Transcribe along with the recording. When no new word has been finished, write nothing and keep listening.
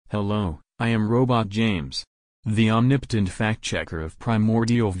Hello, I am Robot James, the omnipotent fact-checker of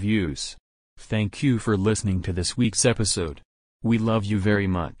Primordial Views. Thank you for listening to this week's episode. We love you very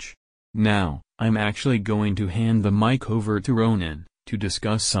much. Now, I'm actually going to hand the mic over to Ronan, to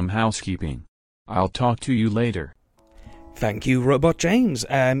discuss some housekeeping. I'll talk to you later. Thank you, Robot James.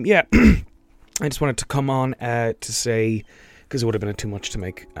 I just wanted to come on to say, because it would have been too much to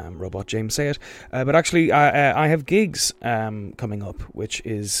make Robot James say it, but actually I have gigs coming up, which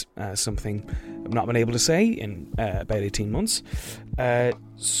is something I've not been able to say in about 18 months.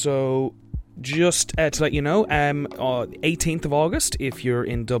 So just to let you know, 18th of August, if you're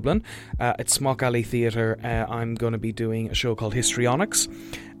in Dublin, at Smock Alley Theatre, I'm going to be doing a show called Histrionics,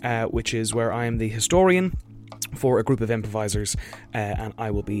 which is where I am the historian for a group of improvisers, and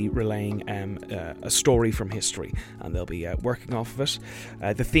I will be relaying a story from history, and they'll be working off of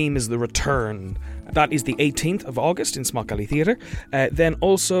it. The theme is the return. That is the 18th of August in Smock Alley Theatre. Then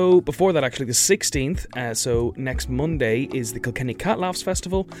also, before that actually, the 16th, so next Monday, is the Kilkenny Cat Laughs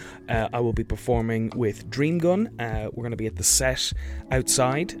Festival. I will be performing with Dream Gun. We're going to be at the set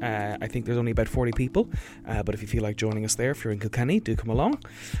outside. I think there's only about 40 people, but if you feel like joining us there, if you're in Kilkenny, do come along.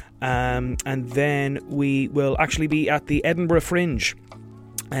 And then we will actually be at the Edinburgh Fringe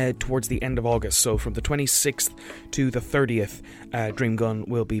towards the end of August. So from the 26th to the 30th, Dream Gun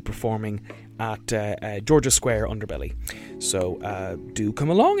will be performing at Georgia Square, Underbelly. So do come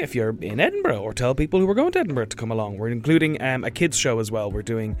along if you're in Edinburgh, or tell people who are going to Edinburgh to come along. We're including a kids show as well. We're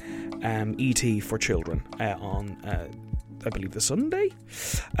doing E.T. for children on I believe the Sunday.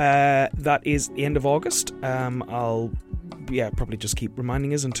 That is the end of August. I'll probably just keep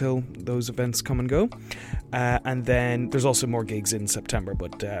reminding us until those events come and go. And then there's also more gigs in September,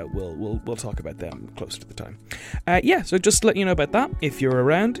 but we'll talk about them closer to the time. So just to let you know about that. If you're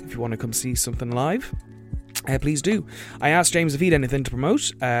around, if you want to come see something live, please do. I asked James if he had anything to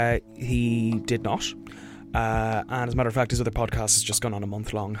promote. He did not. And as a matter of fact, his other podcast has just gone on a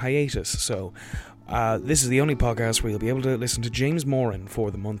month-long hiatus. So this is the only podcast where you'll be able to listen to James Moran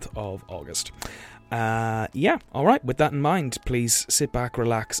for the month of August. Alright, with that in mind, please sit back,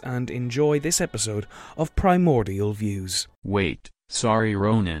 relax, and enjoy this episode of Primordial Views. Wait, sorry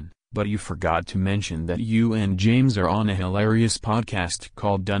Ronan, but you forgot to mention that you and James are on a hilarious podcast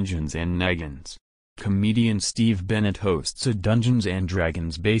called Dungeons and Dragons. Comedian Steve Bennett hosts a Dungeons and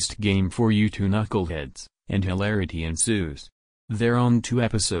Dragons based game for you two knuckleheads, and hilarity ensues. They're on 2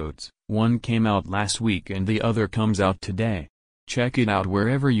 episodes, one came out last week and the other comes out today. Check it out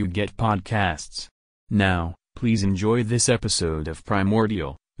wherever you get podcasts. Now, please enjoy this episode of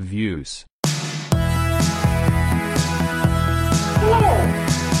Primordial Views. Hello,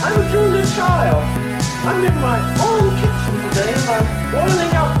 I'm a junior child. I'm in my own kitchen today and I'm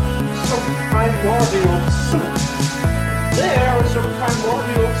boiling up some primordial soup. There is a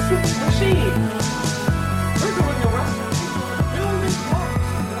primordial soup machine. We're doing a recipe for building blocks.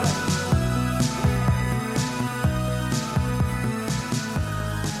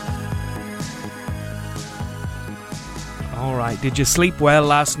 Alright, did you sleep well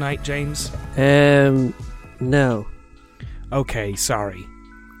last night, James? No. Okay, sorry.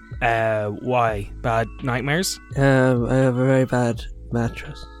 Why? Bad nightmares? I have a very bad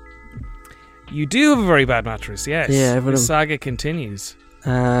mattress. You do have a very bad mattress, yes. Yeah, the saga continues.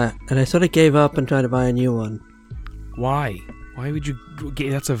 And I sort of gave up and tried to buy a new one. Why? Why would you...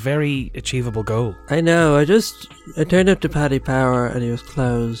 That's a very achievable goal. I know, I turned up to Paddy Power and he was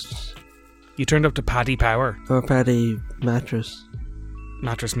closed. You turned up to Paddy Power? Or Paddy Mattress.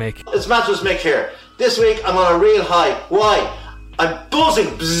 Mattress Mick. It's Mattress Mick here. This week I'm on a real high. Why? I'm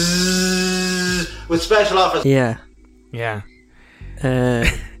buzzing with special offers. Yeah. I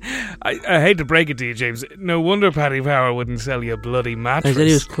hate to break it to you, James. No wonder Paddy Power wouldn't sell you a bloody mattress. I said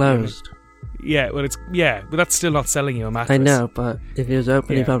he was closed. But that's still not selling you a mattress. I know, but if he was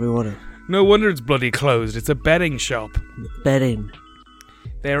open, he probably would have. No wonder it's bloody closed. It's a bedding shop. Bedding.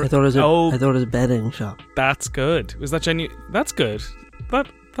 I thought it was a bedding shop. That's good. Was that genuine? That's good. That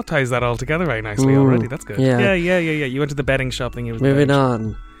ties that all together very nicely already. That's good. Yeah. You went to the bedding shop thinking it was moving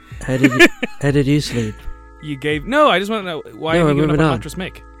on. How did you sleep? I just want to know why are you giving up on Mattress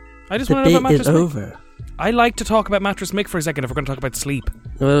Mick? I just want to know about Mattress Mick. Over. I like to talk about Mattress Mick for a second if we're going to talk about sleep.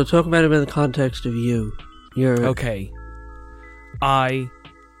 We'll talk about him in the context of you. Okay. I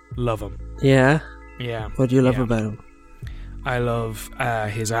love him. Yeah? Yeah. What do you love about him? I love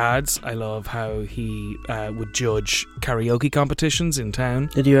his ads. I love how he would judge karaoke competitions in town.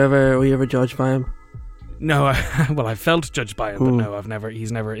 Were you ever judged by him? No, I felt judged by him, but no,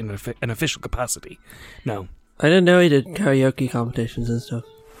 he's never in an official capacity. No. I didn't know he did karaoke competitions and stuff.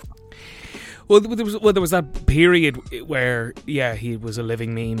 Well, there was that period where, yeah, he was a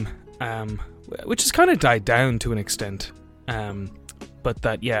living meme, which has kind of died down to an extent. But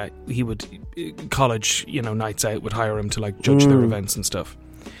that, yeah, he would, college, nights out would hire him to, like, judge their events and stuff.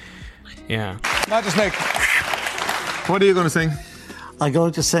 Yeah. Just Nick, what are you going to sing? I'm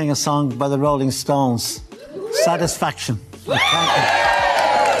going to sing a song by the Rolling Stones, Satisfaction.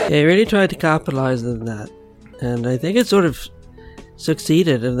 Yeah, he really tried to capitalise on that. And I think it sort of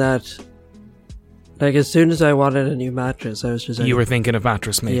succeeded in that, like, as soon as I wanted a new mattress, I was just like... You were thinking of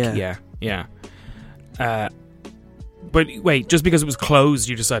Mattress Mick, yeah. But wait, just because it was closed,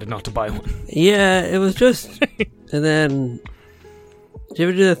 you decided not to buy one? Yeah, it was just... And then... Do you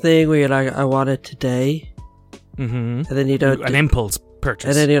ever do the thing where you're like, I want it today? Mm-hmm. And then you don't... An impulse purchase.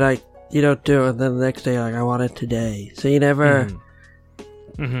 And then you're like, you don't do it, and then the next day you're like, I want it today. So you never...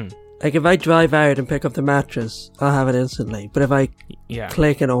 Mm-hmm. Like, if I drive out and pick up the mattress, I'll have it instantly. But if I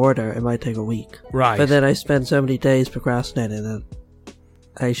click an order, it might take a week. Right. But then I spend so many days procrastinating that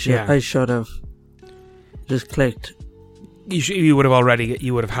I should have just clicked. You would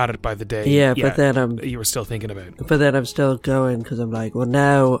have had it by the day. Yeah, but then you were still thinking about it. But then I'm still going because I'm like, well,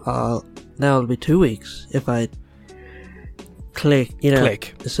 now it'll be 2 weeks if I click,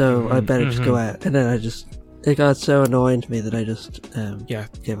 Click. So I better just go out. And then it got so annoying to me that I just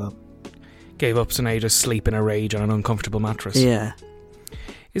gave up. Gave up, so now you just sleep in a rage on an uncomfortable mattress. Yeah.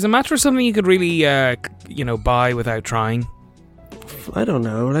 Is a mattress something you could really, buy without trying? I don't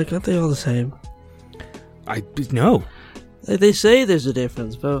know. Like, aren't they all the same? No. They say there's a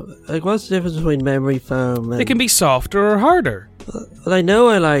difference, but like, what's the difference between memory foam and... They can be softer or harder. Well, I know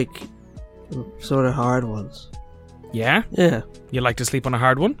I like sort of hard ones. Yeah? Yeah. You like to sleep on a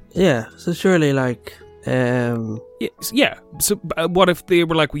hard one? Yeah. So surely, like... Yeah. So what if they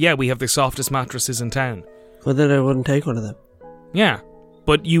were like, yeah, we have the softest mattresses in town? Well, then I wouldn't take one of them. Yeah.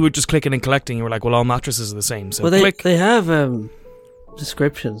 But you were just clicking and collecting. You were like, well, all mattresses are the same. So well, click. They have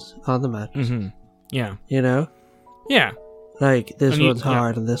descriptions on the mattress. Mm-hmm. Yeah. You know? Yeah. Like, this one's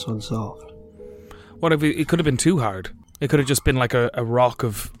hard and this one's soft. What if it could have been too hard? It could have just been like a rock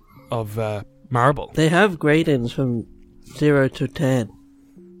of marble. They have gradings from 0 to 10.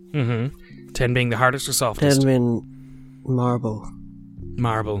 Mm-hmm. 10 being the hardest or softest? 10 being marble.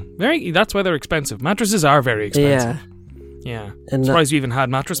 Marble. That's why they're expensive. Mattresses are very expensive. Yeah. I'm surprised you even had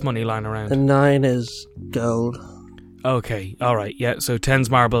mattress money lying around. And 9 is gold. Okay, alright, yeah. So 10's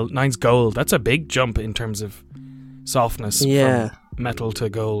marble, 9's gold. That's a big jump in terms of softness from metal to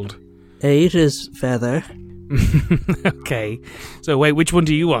gold. 8 is feather. Okay. So wait, which one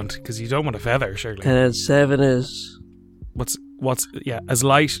do you want? Because you don't want a feather, surely. And then 7 is... as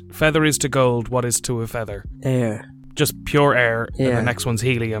light feather is to gold, what is to a feather? Air. Just pure air, and the next one's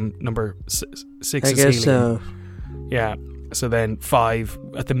helium. Number 6 is helium. I guess so. Yeah, so then 5,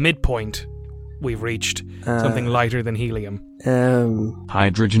 at the midpoint, we've reached something lighter than helium.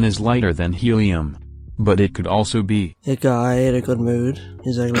 Hydrogen is lighter than helium, but it could also be a guy in a good mood.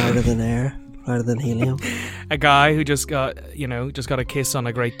 He's like lighter than air, lighter than helium. A guy who just got a kiss on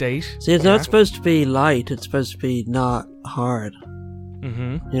a great date. See, it's not supposed to be light. It's supposed to be not hard.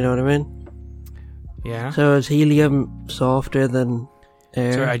 Mm-hmm. You know what I mean? Yeah. So is helium softer than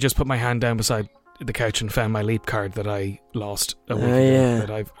air? Sorry, I just put my hand down beside the couch and found my Leap card that I lost a week ago that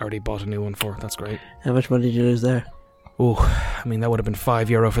I've already bought a new one for. That's great. How much money did you lose there? Oh, I mean, that would have been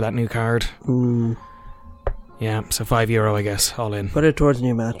 €5 for that new card. Yeah, so €5, I guess, all in. Put it towards a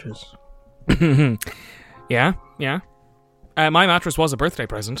new mattress. Yeah. My mattress was a birthday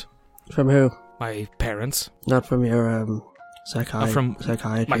present. From who? My parents. Not from your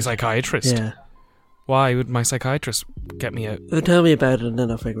psychiatrist. My psychiatrist. Yeah. Why would my psychiatrist get me a... Tell me about it and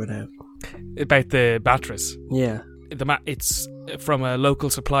then I'll figure it out. About the mattress? Yeah. It's from a local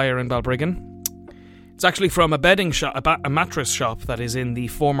supplier in Balbriggan. It's actually from a bedding shop, a mattress shop that is in the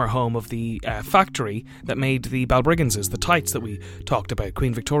former home of the factory that made the Balbrigganses, the tights that we talked about,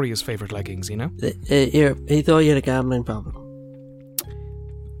 Queen Victoria's favourite leggings, you know? He thought you had a gambling problem.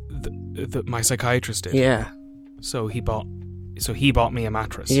 My psychiatrist did. Yeah. So he bought me a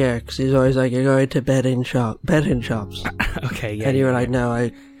mattress. Yeah, because he's always like, you're going to bedding shops. Okay, yeah. And you were like, no,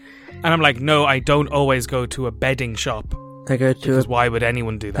 And I'm like, no, I don't always go to a bedding shop. Because why would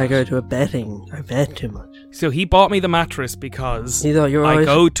anyone do that? I go to a betting. I bet too much. So he bought me the mattress because I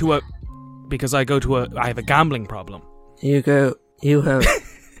have a gambling problem. You have...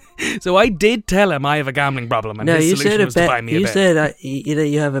 So I did tell him I have a gambling problem, and his solution was to buy me a bed. You said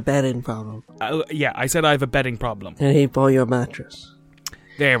you have a betting problem. Yeah, I said I have a betting problem. And he bought you a mattress.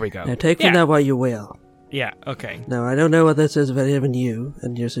 There we go. Now take from that what you will. Yeah, okay. Now, I don't know what this is about him and you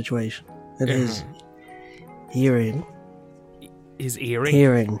and your situation. And his hearing. His earring?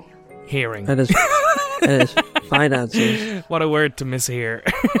 Hearing. Hearing. and his finances. What a word to mishear.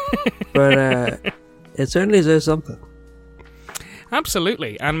 But it certainly says something.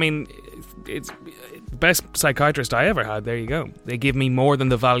 Absolutely. I mean, it's the best psychiatrist I ever had. There you go. They give me more than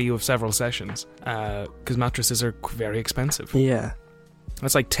the value of several sessions because mattresses are very expensive. Yeah.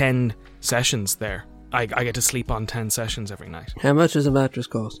 That's like 10 sessions there. I get to sleep on 10 sessions every night. How much does a mattress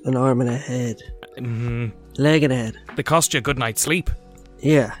cost? An arm and a head. Mm-hmm. Leg and a head. They cost you a good night's sleep.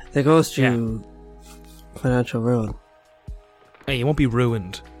 Yeah. They cost you financial ruin. Hey, you won't be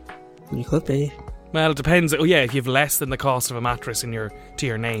ruined. You could be. Well, it depends. Oh yeah, if you have less than the cost of a mattress to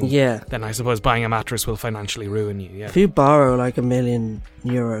your name, then I suppose buying a mattress will financially ruin you. Yeah. If you borrow like €1 million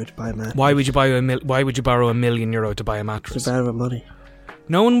to buy a mattress, why would you borrow €1 million to buy a mattress? It's about money.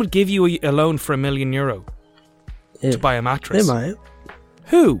 No one would give you a loan for €1 million to buy a mattress. They might.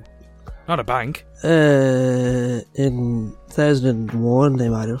 Who? Not a bank. In 2001 they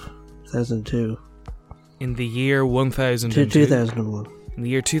might have. 2002. In the year 1002. 2001. In the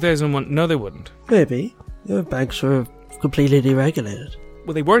year 2001, no, they wouldn't. Maybe. Your banks were completely deregulated.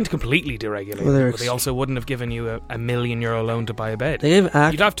 Well, they weren't completely deregulated, Well, but they also wouldn't have given you a €1 million loan to buy a bed. They gave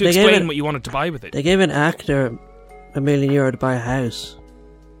You'd have to explain what you wanted to buy with it. They gave an actor €1 million to buy a house.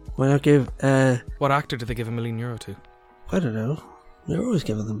 Why not give... What actor did they give €1 million to? I don't know. They're always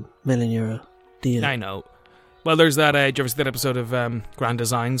giving them €1 million deal. I know. Well, there's that... did you ever see that episode of Grand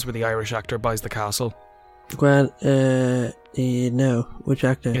Designs where the Irish actor buys the castle? No. Which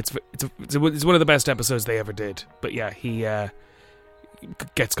actor? It's one of the best episodes they ever did. But yeah, he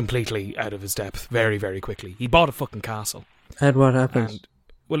gets completely out of his depth very, very quickly. He bought a fucking castle. And what happens? And,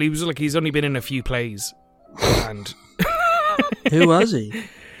 well, he's only been in a few plays. And who was he?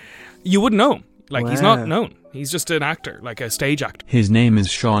 You wouldn't know him. Like, he's Wow. not known. He's just an actor, like a stage actor. His name is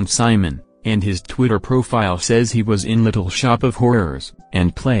Sean Simon, and his Twitter profile says he was in Little Shop of Horrors,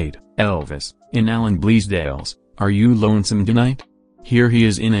 and played Elvis in Alan Bleasdale's Are You Lonesome Tonight? Here he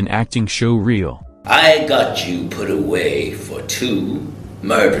is in an acting show reel. I got you put away for 2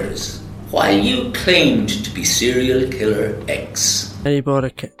 murders, while you claimed to be serial killer X. And he bought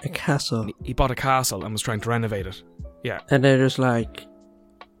a castle. He bought a castle and was trying to renovate it. Yeah. And they're just like,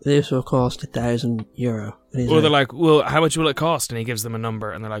 this will cost €1,000. And Or they're like, well, how much will it cost? And he gives them a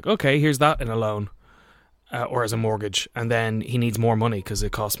number, and they're like, okay, here's that in a loan. Or as a mortgage. And then he needs more money because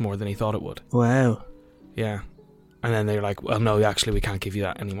it costs more than he thought it would. Wow. Yeah. And then they're like, well, no, actually, we can't give you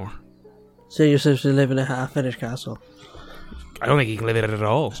that anymore. So you're supposed to live in a half-finished castle? I don't think he can live in it at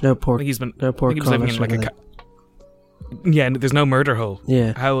all. There's no pork. I think he's been, no pork I think he was living in like yeah, and there's no murder hole.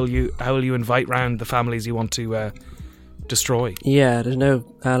 Yeah. How will you invite round the families you want to destroy? Yeah, there's no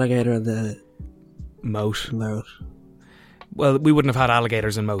alligator in the moat. Well, we wouldn't have had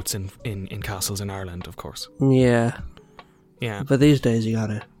alligators and moats in castles in Ireland, of course. Yeah. Yeah. But these days you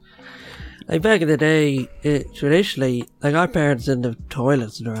gotta... Like back in the day, traditionally, like our parents didn't have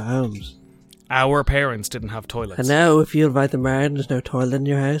toilets in their homes. Our parents didn't have toilets. And now if you invite them around, there's no toilet in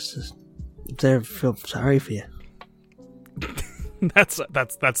your house, they feel sorry for you. That's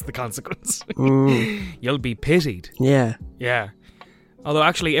the consequence. Mm. You'll be pitied. Yeah. Yeah. Although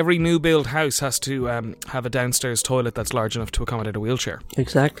actually every new build house has to have a downstairs toilet that's large enough to accommodate a wheelchair.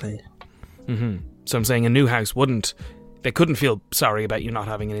 Exactly. Mm-hmm. So I'm saying a new house they couldn't feel sorry about you not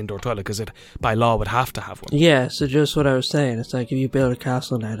having an indoor toilet because it by law would have to have one. Yeah, so just what I was saying, it's like if you build a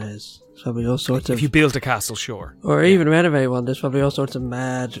castle nowadays, there's probably all sorts of... If you build a castle, sure. Or even renovate one, there's probably all sorts of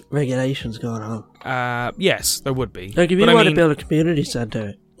mad regulations going on. Yes, there would be. Like if you want to build a community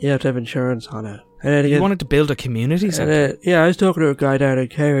centre, you have to have insurance on it. And then you wanted to build a community centre? Yeah, I was talking to a guy down in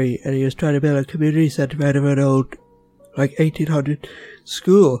Kerry, and he was trying to build a community centre out of an old, like, 1800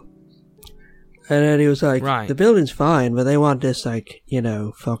 school. And then he was like, right. The building's fine, but they want this, like,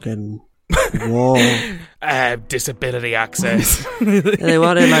 fucking wall. Disability access. They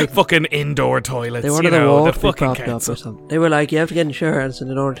wanted, like... fucking indoor toilets, they wanted the wall to be fucking propped up or something. They were like, you have to get insurance, and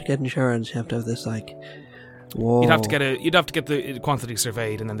in order to get insurance, you have to have this, like... Whoa. You'd have to get the quantity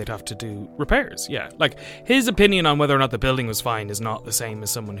surveyed, and then they'd have to do repairs. Yeah, like his opinion on whether or not the building was fine is not the same as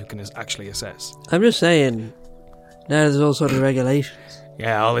someone who can actually assess. I'm just saying, now there's all sorts of regulations.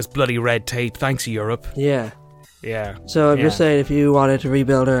 Yeah, all this bloody red tape. Thanks, Europe. Yeah. Yeah. So I'm just saying, if you wanted to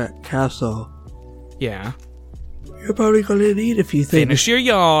rebuild a castle, yeah, you're probably going to need a few things. Finish your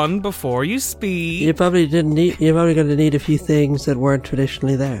yawn before you speak. You're probably going to need a few things that weren't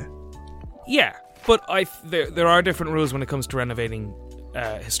traditionally there. Yeah. But there are different rules when it comes to renovating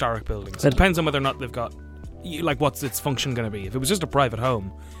historic buildings. It depends on whether or not they've got, like, what's its function going to be. If it was just a private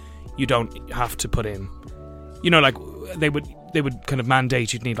home, you don't have to put in, like they would kind of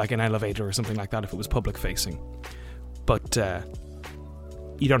mandate you'd need like an elevator or something like that if it was public facing. But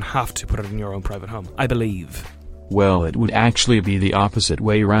You don't have to put it in your own private home, I believe. Well, it would actually be the opposite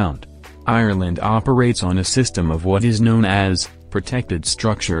way round. Ireland operates on a system of what is known as protected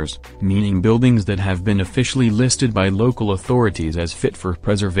structures, meaning buildings that have been officially listed by local authorities as fit for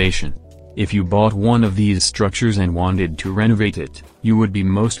preservation. If you bought one of these structures and wanted to renovate it, you would be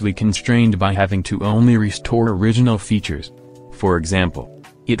mostly constrained by having to only restore original features. For example,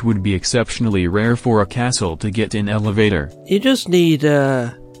 it would be exceptionally rare for a castle to get an elevator. You just need, we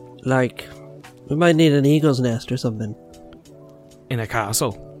might need an eagle's nest or something. In a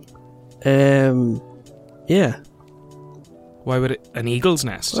castle? Yeah. Why would it... an eagle's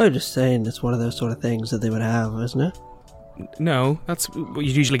nest? Well, I'm just saying it's one of those sort of things that they would have, isn't it? No, that's what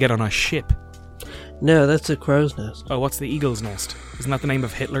you usually get on a ship. No, that's a crow's nest. Oh, what's the eagle's nest? Isn't that the name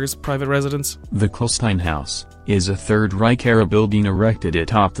of Hitler's private residence? The Kullstein House is a Third Reich-era building erected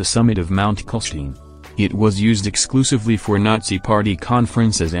atop the summit of Mount Kullstein. It was used exclusively for Nazi party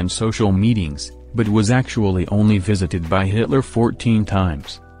conferences and social meetings, but was actually only visited by Hitler 14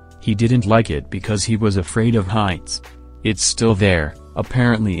 times. He didn't like it because he was afraid of heights. It's still there.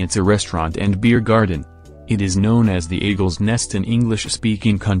 Apparently it's a restaurant and beer garden. It is known as the Eagle's Nest in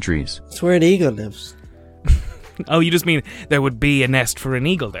English-speaking countries. It's where an eagle lives. Oh, you just mean there would be a nest for an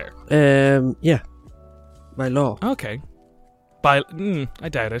eagle there? Yeah. By law. Okay. I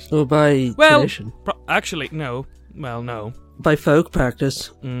doubt it. Or by tradition. Actually, no. Well, no. By folk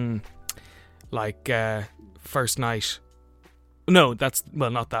practice. Like, first night. No,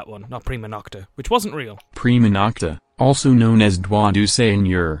 not that one. Not Prima Nocta, which wasn't real. Prima Nocta, also known as droit du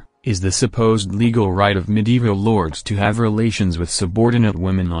seigneur, is the supposed legal right of medieval lords to have relations with subordinate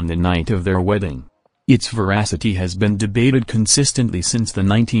women on the night of their wedding. Its veracity has been debated consistently since the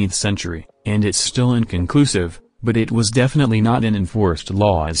 19th century, and it's still inconclusive, but it was definitely not an enforced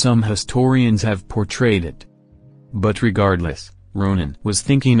law as some historians have portrayed it. But regardless, Ronan was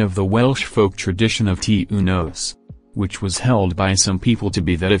thinking of the Welsh folk tradition of Tí Nos, which was held by some people to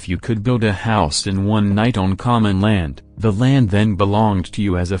be that if you could build a house in one night on common land, the land then belonged to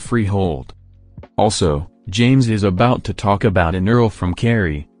you as a freehold. Also, James is about to talk about an earl from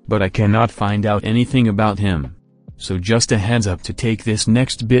Kerry, but I cannot find out anything about him. So just a heads up to take this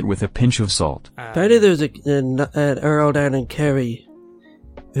next bit with a pinch of salt. Apparently there's an earl down in Kerry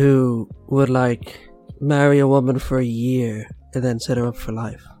who would, marry a woman for a year and then set her up for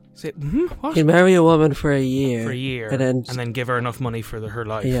life. What? He'd marry a woman for a year. And then give her enough money for her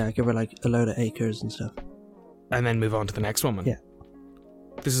life. Yeah, give her a load of acres and stuff. And then move on to the next woman. Yeah.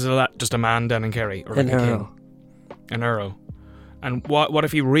 This is just a man down in Kerry, or an earl. King. An earl. And what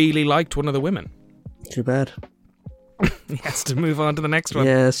if he really liked one of the women? Too bad. He has to move on to the next one.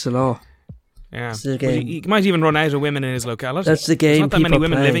 Yeah, it's the law. Yeah. It's the game. He might even run out of women in his locality. That's the game. There's not that many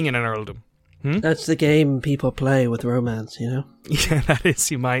women play. living in an earldom. That's the game people play with romance, you know? Yeah, that is.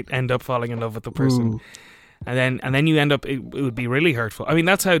 You might end up falling in love with the person. And then you end up, it would be really hurtful. I mean,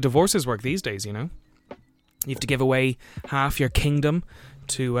 that's how divorces work these days, you know? You have to give away half your kingdom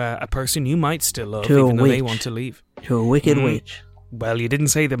to a person you might still love, even though they want to leave. To a wicked witch. Well, you didn't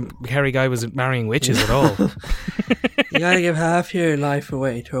say the Kerry guy was marrying witches at all. You gotta give half your life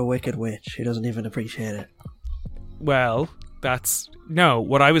away to a wicked witch who doesn't even appreciate it. Well, no.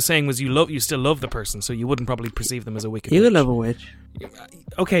 What I was saying was you still love the person, so you wouldn't probably perceive them as a wicked witch. You could love a witch.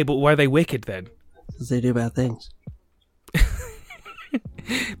 Okay, but why are they wicked then? Because they do bad things.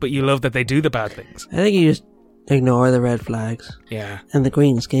 But you love that they do the bad things. I think you just ignore the red flags. Yeah. And the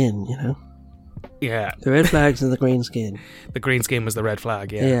green skin, you know? Yeah. The red flags and the green skin. The green skin was the red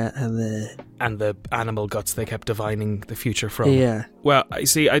flag, yeah. Yeah, and the animal guts they kept divining the future from. Yeah. Well, I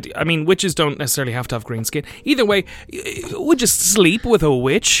see. I mean, witches don't necessarily have to have green skin. Either way, would you sleep with a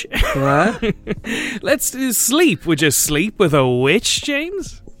witch? What? Let's sleep. Would you sleep with a witch,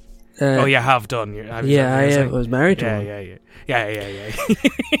 James? Oh, you have done. I was married to her. Yeah.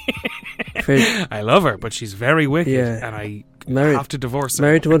 I love her, but she's very wicked, and I have to divorce her.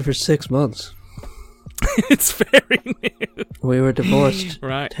 Married to one for 6 months. It's very new. We were divorced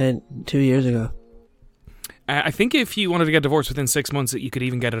right 2 years ago. I think if you wanted to get divorced within 6 months, you could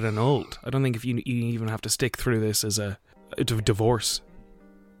even get it annulled. I don't think if you even have to stick through this as a divorce.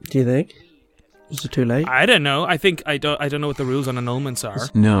 Do you think? Is it too late? I don't know. I don't know what the rules on annulments are.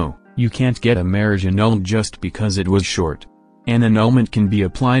 No, you can't get a marriage annulled just because it was short. An annulment can be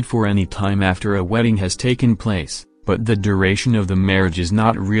applied for any time after a wedding has taken place, but the duration of the marriage is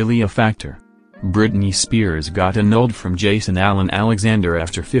not really a factor. Britney Spears got annulled from Jason Allen Alexander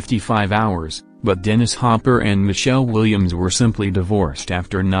after 55 hours, but Dennis Hopper and Michelle Williams were simply divorced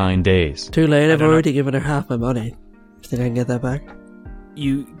after 9 days. Too late, I've already given her half my money. Do you think I can get that back?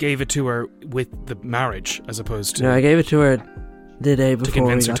 You gave it to her with the marriage, as opposed to... No, I gave it to her the day before to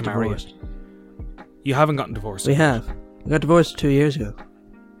convince we her got to marry divorced. it. You haven't gotten divorced. We have. We got divorced 2 years ago.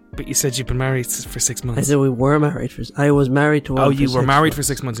 But you said you've been married for 6 months. I said we were married for... I was married to one. Oh, you were married for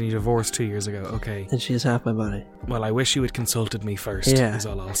 6 months and you divorced 2 years ago. Okay. And she has half my money. Well, I wish you had consulted me first, is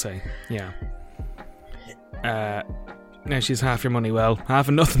all I'll say. Yeah. Now she's half your money. Well, half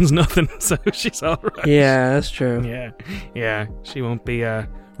and nothing's nothing, so she's alright. Yeah, that's true. Yeah. She won't be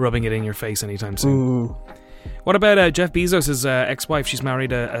rubbing it in your face anytime soon. What about Jeff Bezos' ex-wife? She's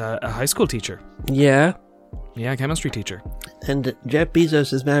married a high school teacher. Yeah. Yeah, chemistry teacher. And Jeff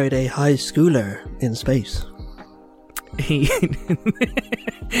Bezos has married a high schooler in space. You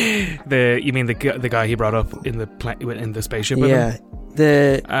mean the guy he brought up in the spaceship with him?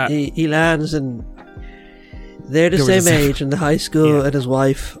 Yeah. He lands and they're the same age in the high school, and his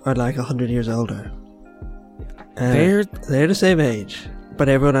wife are like 100 years older. They're the same age, but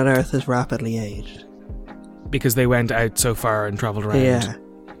everyone on Earth is rapidly aged. Because they went out so far and travelled around. Yeah.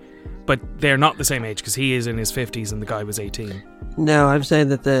 But they're not the same age, because he is in his 50s and the guy was 18. No, I'm saying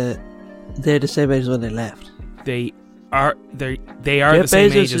that they're the same age as when they left. They are the Jeff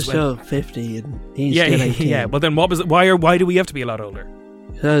same Bezos age as is still 50 and he's still 18. Yeah, but then what was it? Why do we have to be a lot older?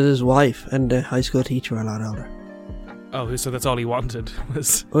 Because his wife and the high school teacher are a lot older. Oh, so that's all he wanted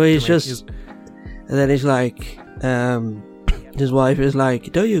was... Well, he's just... And then he's like... his wife is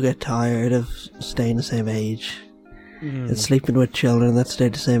like, don't you get tired of staying the same age? And sleeping with children that stay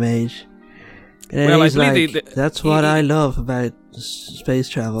the same age? And well, he's I believe like, that's what I love about space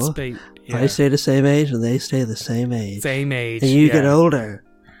travel. I stay the same age and they stay the same age. Same age. And you get older.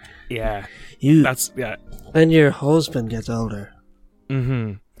 Yeah. And your husband gets older.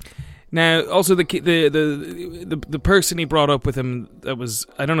 Mm-hmm. Now, also the person he brought up with him, that was,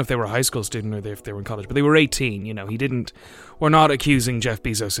 I don't know if they were a high school student or if they were in college, but they were 18. You know, we're not accusing Jeff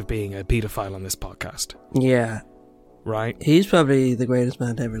Bezos of being a paedophile on this podcast. Yeah. Right? He's probably the greatest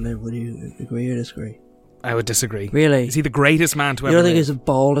man to ever live. Would you agree or disagree? I would disagree. Really? Is he the greatest man to ever live? You don't think he's the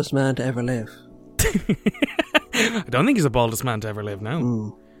baldest man to ever live? I don't think he's the baldest man to ever live,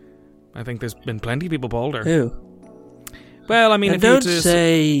 no. I think there's been plenty of people balder. Who? Well, I mean, if don't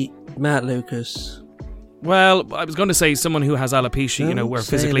say Matt Lucas. Well, I was going to say someone who has alopecia, where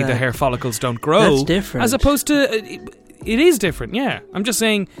physically the hair follicles don't grow. That's different. As opposed to, it is different, yeah. I'm just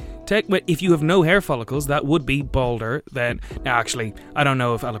saying, if you have no hair follicles, that would be balder. Now, actually, I don't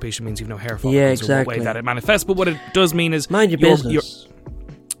know if alopecia means you have no hair follicles. Yeah, exactly. Or what way that it manifests, but what it does mean is... Mind your business.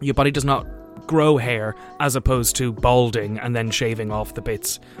 Your body does not grow hair, as opposed to balding and then shaving off the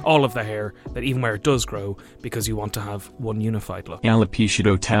bits, all of the hair, that even where it does grow, because you want to have one unified look. Alopecia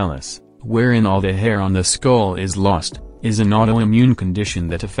totalis, wherein all the hair on the skull is lost, is an autoimmune condition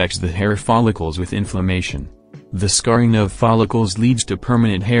that affects the hair follicles with inflammation. The scarring of follicles leads to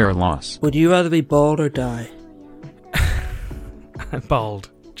permanent hair loss. Would you rather be bald or die? Bald,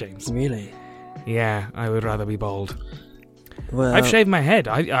 James. Really? Yeah, I would rather be bald. Well, I've shaved my head.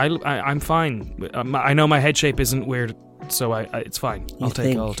 I'm fine. I know my head shape isn't weird, so it's fine. I'll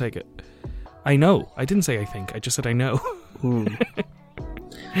take it. I know. I didn't say I think. I just said I know. I'm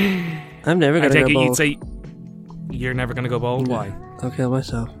never gonna go bald. You'd say you're never gonna go bald. No. Why? I'll kill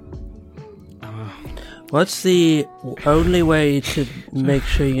myself. What's the only way to make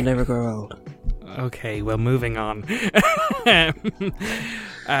sure you never grow old? Okay, well, moving on.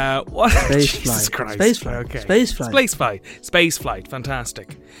 What? Jesus Christ. Space flight. Okay. Space flight.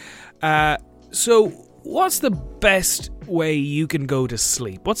 Fantastic. So, what's the best way you can go to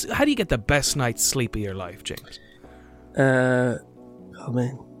sleep? How do you get the best night's sleep of your life, James?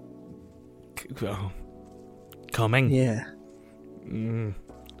 Coming. Coming? Yeah.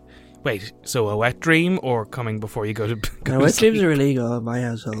 Wait, so a wet dream or coming before you go to sleep? Wet dreams are illegal in my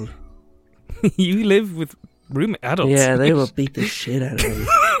household. You live with adults. Yeah, they will beat the shit out of me.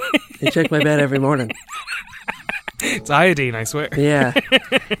 They check my bed every morning. It's iodine, I swear. Yeah.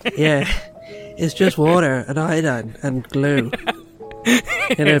 Yeah. It's just water and iodine and glue.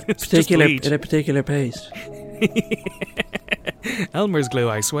 In a particular paste. Elmer's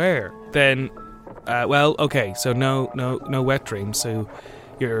glue, I swear. Then okay, so no wet dreams, so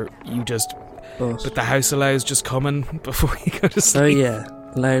you just but the house allows just coming before you go to sleep. Oh yeah.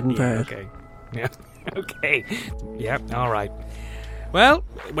 Loud and proud. Okay. Yeah. Okay. Yeah, alright. Well,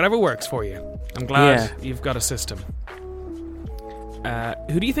 whatever works for you. I'm glad you've got a system.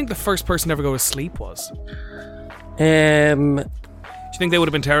 Who do you think the first person to ever go to sleep was? Do you think they would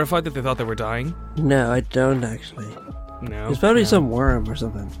have been terrified that they thought they were dying? No, I don't actually. No. It's probably some worm or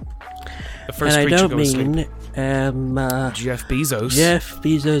something. The first and creature I don't to go mean to sleep. Jeff Bezos. Jeff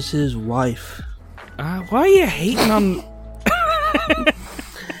Bezos' wife. Why are you hating on...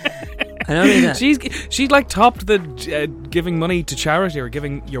 I don't mean that. She's like topped the giving money to charity or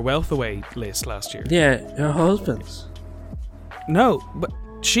giving your wealth away list last year. Yeah, her husband's. No, but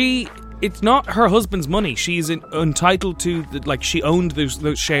it's not her husband's money. She's entitled to, she owned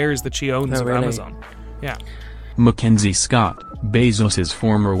those shares that she owns of Amazon. Yeah. Mackenzie Scott, Bezos'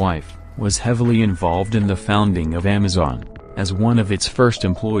 former wife, was heavily involved in the founding of Amazon. As one of its first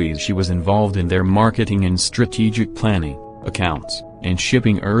employees, she was involved in their marketing and strategic planning, accounts, and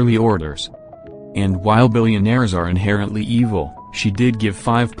shipping early orders. And while billionaires are inherently evil, she did give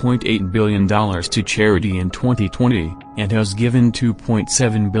 $5.8 billion to charity in 2020, and has given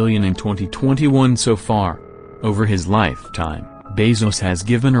 $2.7 billion in 2021 so far. Over his lifetime, Bezos has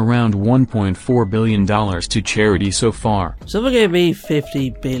given around $1.4 billion to charity so far. Someone gave me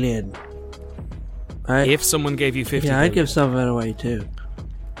 $50 billion. If someone gave you $50 billion. Yeah, I'd give some of it away too.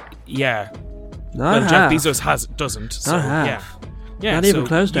 Yeah. Not half. Jeff Bezos doesn't. So, not half. Yeah. Not even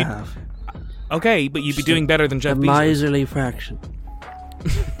close to half. Okay, but you'd be doing better than Jeff Bezos. A miserly fraction.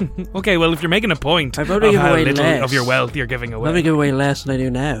 Okay, well, if you're making a point of how little of your wealth you're giving away. I'm going to give away less than I do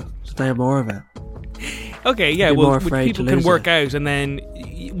now, so I have more of it. Okay, yeah, well, people can work out, and then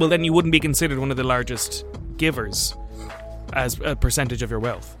you wouldn't be considered one of the largest givers as a percentage of your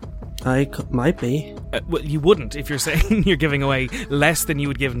wealth. I might be. Well, you wouldn't if you're saying you're giving away less than you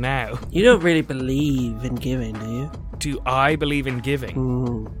would give now. You don't really believe in giving, do you? Do I believe in giving?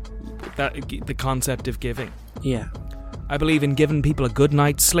 Mm. The concept of giving. Yeah. I believe in giving people a good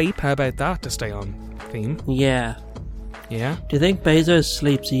night's sleep. How about that, to stay on theme? Yeah. Yeah? Do you think Bezos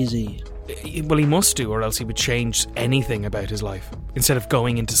sleeps easy? Well, he must do, or else he would change anything about his life, instead of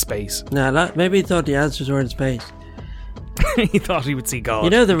going into space. No, maybe he thought the answers were in space. He thought he would see God. You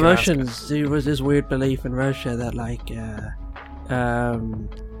know, the Russians, there was this weird belief in Russia that,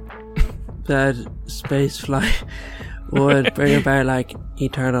 that space flight would bring about,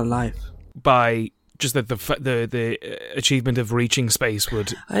 eternal life. By just that the achievement of reaching space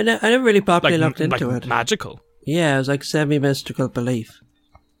would... I never really properly looked into it. Magical? Yeah, it was semi-mystical belief.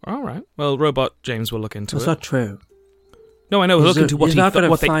 All right. Well, Robot James will look into That's it. That's not true. No, I know. He'll look into what he's not going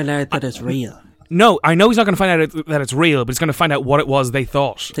to find out that it's real. No, I know he's not going to find out that it's real, but he's going to find out what it was they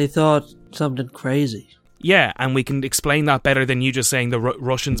thought. They thought something crazy. Yeah, and we can explain that better than you just saying the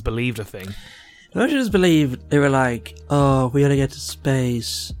Russians believed a thing. The Russians believed, they were like, oh, we got to get to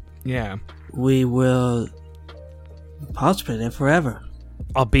space. Yeah. We will possibly live forever.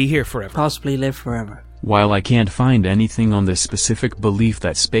 I'll be here forever. Possibly live forever. While I can't find anything on the specific belief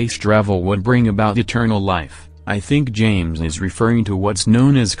that space travel would bring about eternal life, I think James is referring to what's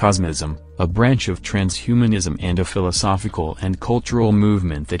known as cosmism, a branch of transhumanism and a philosophical and cultural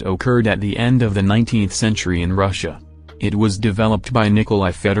movement that occurred at the end of the 19th century in Russia. It was developed by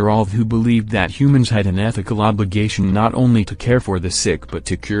Nikolai Fedorov, who believed that humans had an ethical obligation not only to care for the sick but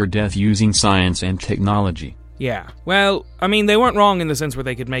to cure death using science and technology. Yeah, well, I mean, they weren't wrong in the sense where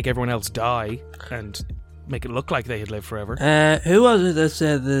they could make everyone else die and make it look like they had lived forever. Who was it that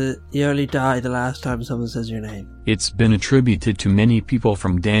said that you only die the last time someone says your name? It's been attributed to many people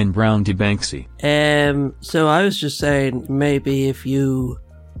from Dan Brown to Banksy. So I was just saying, maybe if you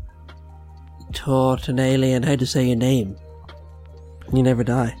taught an alien how to say your name, you never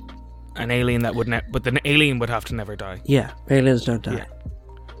die. An alien that would but the alien would have to never die. Yeah, aliens don't die. Yeah.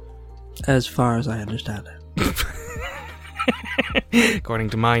 As far as I understand it. According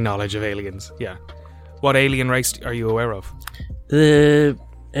to my knowledge of aliens, yeah. What alien race are you aware of? Come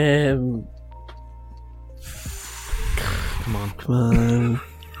on.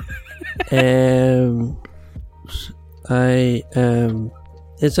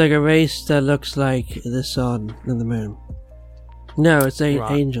 It's like a race that looks like the sun and the moon. No, it's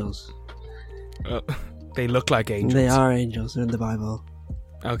right. Angels. They look like angels. They are angels. They're in the Bible.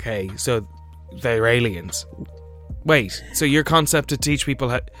 Okay, so they're aliens. Wait, so your concept to teach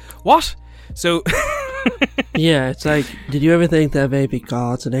people what? So... Yeah, it's like, did you ever think that maybe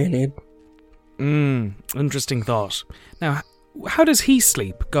God's an alien? Interesting thought. Now, how does he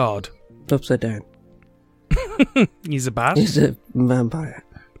sleep, God? Upside down. He's a bat? He's a vampire.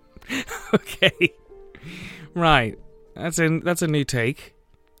 Okay. Right. That's a new take.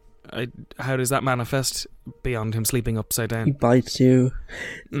 How does that manifest beyond him sleeping upside down? He bites you.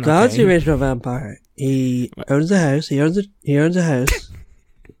 Okay. God's the original vampire. He owns a house. He owns a house.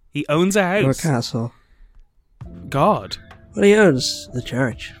 He owns a house? Or a castle. God? Well, he owns the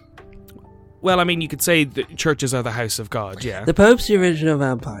church. Well, I mean, you could say the churches are the house of God, yeah. The Pope's the original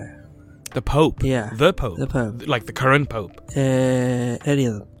vampire. The Pope? Yeah. The Pope? The Pope. Like the current Pope? Any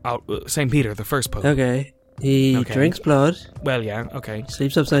of them. St. Peter, the first Pope. Okay. He drinks blood. Well, yeah, okay.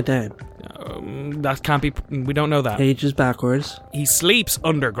 Sleeps upside down. That can't be... We don't know that. Ages backwards. He sleeps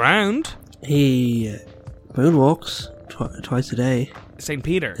underground. He moonwalks. twice a day. St.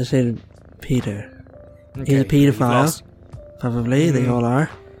 Peter. St. Peter. Okay, He's a paedophile. Probably, they all are.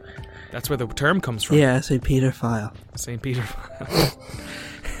 That's where the term comes from. Yeah, St. Peterphile. St. Peter.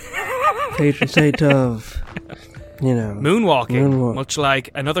 Patron saint of, moonwalking. Much like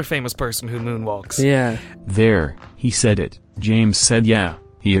another famous person who moonwalks. Yeah. There, he said it. James said yeah,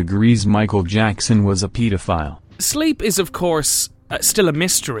 he agrees Michael Jackson was a pedophile. Sleep is, of course, still a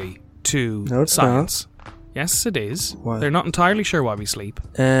mystery to science. Not. Yes, it is. Why? They're not entirely sure why we sleep.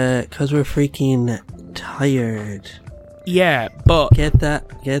 'Cause we're freaking tired. Yeah, but... do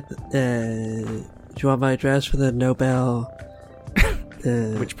you want my address for the Nobel...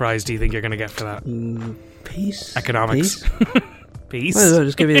 Which prize do you think you're going to get for that? Peace? Economics. Peace? Well, I'll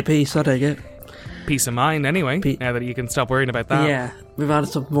just give you the peace, I'll take it. Peace of mind, anyway, now that you can stop worrying about that. Yeah, we've added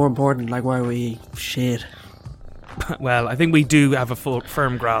something more important, like why we eat shit. Well, I think we do have a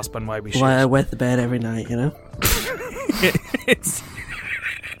firm grasp on why we shit. Why I wet the bed every night,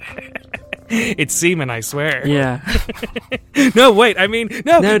 It's semen, I swear. Yeah. No, wait, I mean...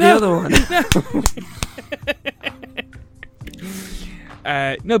 No, the other one.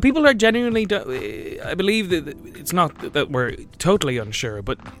 No, people are genuinely... I believe that it's not that we're totally unsure,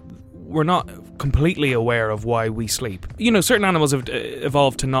 but we're not completely aware of why we sleep. Certain animals have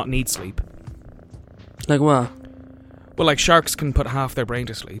evolved to not need sleep. Like what? Well, like sharks can put half their brain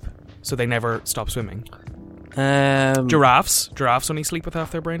to sleep, so they never stop swimming. Giraffes only sleep with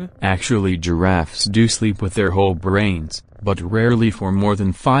half their brain. Actually, giraffes do sleep with their whole brains, but rarely for more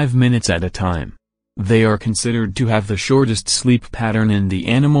than 5 minutes at a time. They are considered to have the shortest sleep pattern in the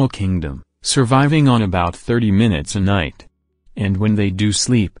animal kingdom, surviving on about 30 minutes a night. And when they do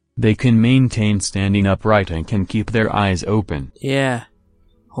sleep, they can maintain standing upright and can keep their eyes open. Yeah.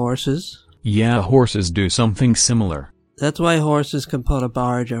 Horses? Yeah, horses do something similar. That's why horses can pull a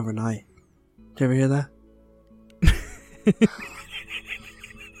barge overnight. Did you ever hear that?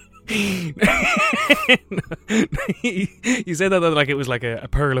 You said that like it was like a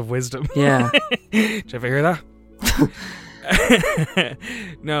pearl of wisdom. Yeah. Did you ever hear that?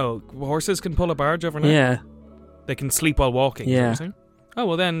 No, horses can pull a barge overnight. Yeah. They can sleep while walking. Yeah. Oh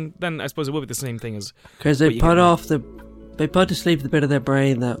well, then I suppose it would be the same thing as because they put to sleep the bit of their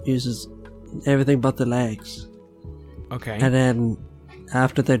brain that uses everything but the legs. Okay. And then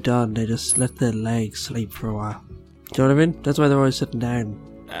after they're done, they just let the legs sleep for a while. Do you know what I mean? That's why they're always sitting down.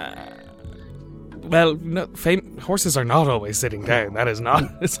 Well, no, horses are not always sitting down. That is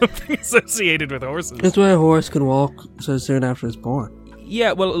not something associated with horses. That's why a horse can walk so soon after it's born.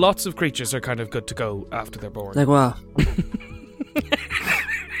 Yeah, well, lots of creatures are kind of good to go after they're born. Like what?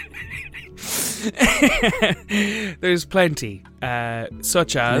 There's plenty,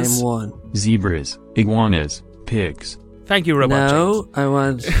 such as... Name one. Zebras, iguanas, pigs. Thank you, Robot No, James. I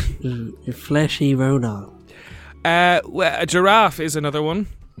want a fleshy Ronan. Well, a giraffe is another one.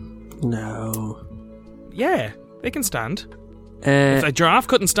 No. Yeah, they can stand. If a giraffe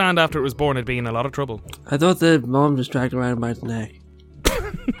couldn't stand after it was born, it'd be in a lot of trouble. I thought the mom just dragged around by its neck.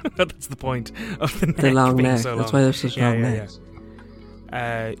 That's the point of the neck. The long being neck. So long. That's why they're such long necks.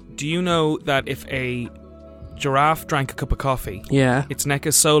 Do you know that if a giraffe drank a cup of coffee, yeah, its neck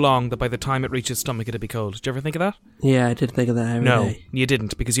is so long that by the time it reaches its stomach, it'd be cold? Did you ever think of that? Yeah, I did think of that every day. No, you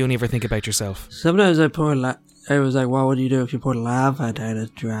didn't, because you only ever think about yourself. Sometimes I was like, what would you do if you poured lava down a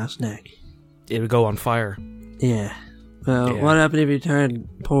giraffe's neck? It would go on fire. Yeah. Well, what happened if you turned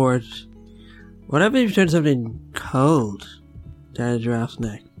something cold down a giraffe's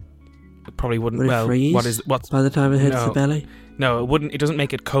neck? It probably wouldn't. Would it freeze? By the time it hits the belly? No, it wouldn't. It doesn't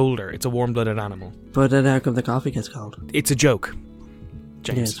make it colder. It's a warm-blooded animal. But then how come the coffee gets cold? It's a joke,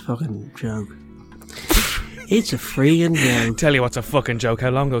 James. Yeah, it's a fucking joke. It's a freaking joke. Tell you what's a fucking joke. How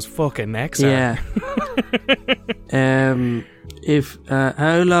long those fucking necks are. Yeah. How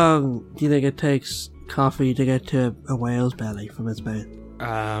long do you think it takes coffee to get to a whale's belly from its mouth?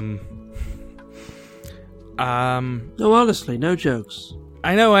 No, honestly, no jokes.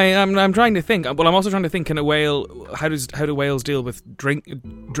 I know. I'm trying to think. Well, I'm also trying to think. Can a whale? How do whales deal with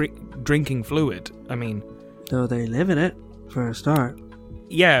drinking fluid? I mean, so they live in it for a start.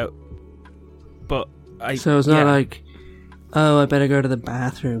 Yeah, but so it's not like, oh, I better go to the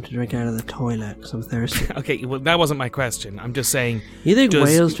bathroom to drink out of the toilet because I'm thirsty. Okay, well, that wasn't my question. I'm just saying. You think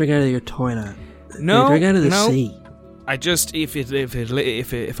whales drink out of your toilet? No, they drink out of the sea. I just if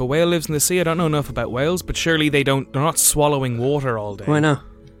a whale lives in the sea, I don't know enough about whales, but surely they're not swallowing water all day. Why not?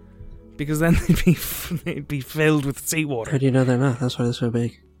 Because then they'd be filled with seawater. How do you know they're not? That's why they're so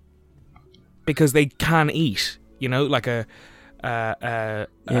big. Because they can eat, like a.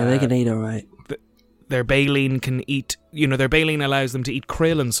 They can eat all right. Their baleen can eat. Their baleen allows them to eat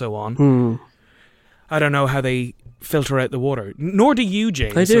krill and so on. I don't know how they filter out the water. Nor do you,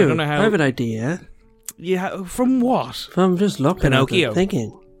 James. I do. So I don't know how. I have an idea. Yeah, from what? From just looking Pinocchio. at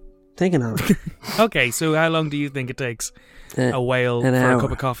it, thinking of it. Okay, so how long do you think it takes a whale an for hour. a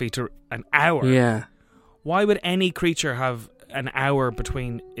cup of coffee to... An hour? Yeah. Why would any creature have an hour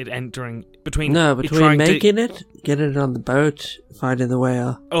between it entering... Between making it, getting it on the boat, finding the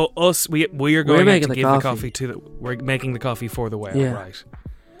whale. Oh, us, we are going out to give the coffee. coffee to the... We're making the coffee for the whale, Yeah.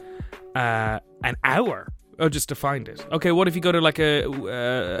 right. An hour? Oh, just to find it. Okay, what if you go to like a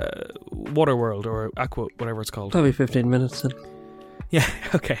water world or aqua, whatever it's called? Probably 15 minutes then. Yeah,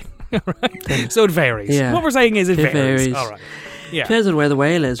 okay. All right. So it varies. Yeah. What we're saying is it varies. varies. All right. Yeah. Depends on where the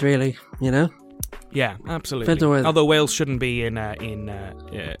whale is, really, you know? Yeah, absolutely. Depends on where Although whales shouldn't be in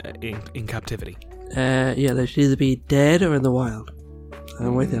captivity. Yeah, they should either be dead or in the wild.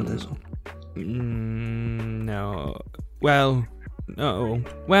 I'm with you on this one. No. Well, no.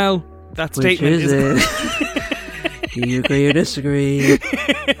 Well, that Which statement is is... it? Do you agree or disagree?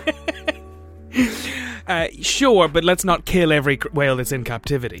 Sure, but let's not kill every whale that's in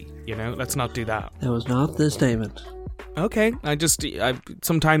captivity. You know, let's not do that. That was not the statement. Okay,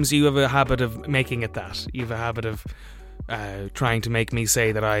 sometimes you have a habit of making it that. You have a habit of trying to make me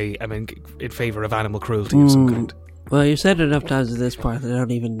say that I am in favour of animal cruelty of some kind. Well, you've said it enough times at this point that I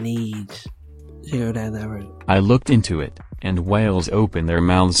don't even need to go down that route. I looked into it, and whales open their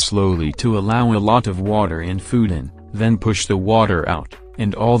mouths slowly to allow a lot of water and food in, then push the water out,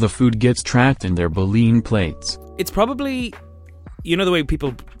 and all the food gets trapped in their baleen plates. It's probably, you know the way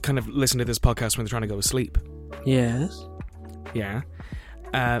people kind of listen to this podcast when they're trying to go to sleep? Yes. Yeah.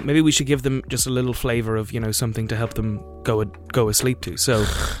 Maybe we should give them just a little flavour of, something to help them go asleep to. So,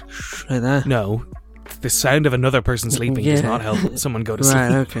 like that? No. The sound of another person sleeping does not help someone go to sleep.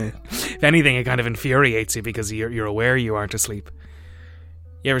 Right, okay. If anything, it kind of infuriates you because you're aware you aren't asleep.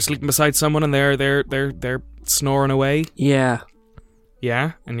 You ever sleeping beside someone and they're snoring away? Yeah.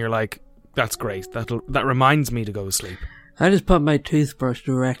 Yeah? And you're like, that's great. That reminds me to go to sleep. I just put my toothbrush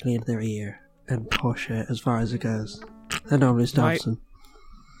directly into their ear and push it as far as it goes. That normally stops them.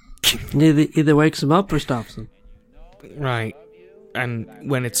 Either wakes them up or stops them. Right. And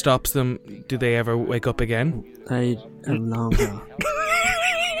when it stops them, do they ever wake up again? I am long gone.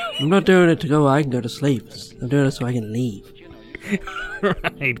 I'm not doing it to go, I can go to sleep. I'm doing it so I can leave.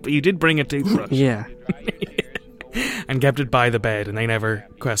 Right, but you did bring a toothbrush. Yeah. And kept it by the bed, and they never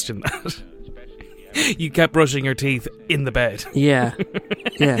questioned that. You kept brushing your teeth in the bed. Yeah.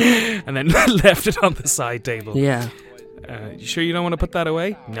 Yeah. And then left it on the side table. Yeah. You sure you don't want to put that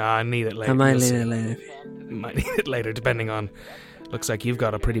away? No, I need it later. I might need it later. Might need it later, depending on... Looks like you've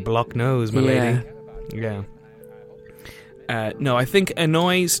got a pretty blocked nose, my lady. Yeah. No, I think a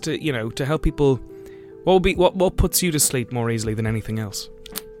noise to help people... What puts you to sleep more easily than anything else?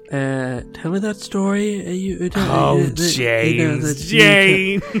 Tell me that story. James.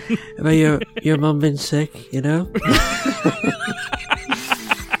 James. About your mum being sick, you know?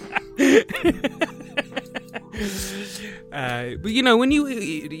 But when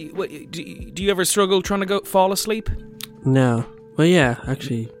do you ever struggle trying to fall asleep? No. Well, yeah,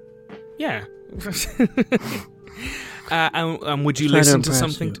 actually. Yeah. And would you listen to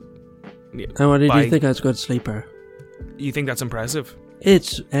something? And what did you think I was a good sleeper? You think that's impressive?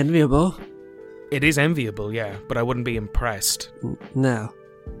 It's enviable. It is enviable, yeah, but I wouldn't be impressed. No.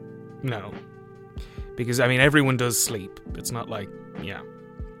 No. Because, everyone does sleep. It's not like, yeah.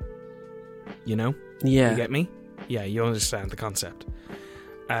 You know? Yeah. You get me? Yeah, you understand the concept.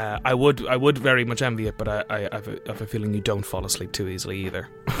 I would very much envy it, but I have a feeling you don't fall asleep too easily either.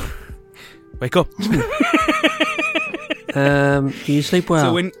 Wake up. Do you sleep well?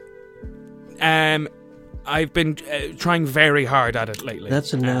 So when, I've been trying very hard at it lately.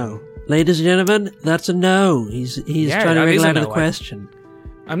 That's a no. Ladies and gentlemen, that's a no. He's trying to wriggle out of the question.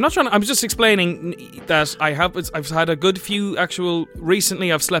 I'm not trying to, I'm just explaining that I've had a good few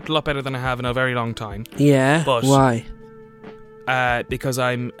recently I've slept a lot better than I have in a very long time. Yeah, but why? Because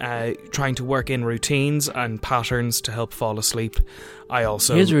I'm trying to work in routines and patterns to help fall asleep. I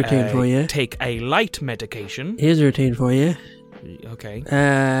also Here's a routine for you. Take a light medication. Here's a routine for you. Okay.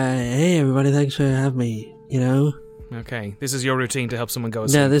 Hey everybody, thanks for having me, Okay, this is your routine to help someone go to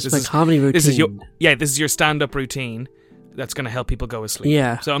sleep. No, this is my comedy routine. This is your stand-up routine that's going to help people go to sleep.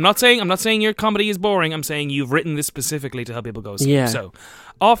 Yeah. So I'm not saying your comedy is boring. I'm saying you've written this specifically to help people go to sleep. Yeah. So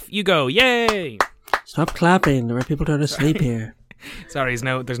off you go. Yay! Stop clapping. There are people trying to sleep here. Sorry,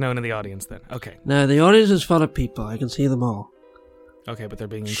 there's no one in the audience then. Okay. No, the audience is full of people. I can see them all. Okay, but they're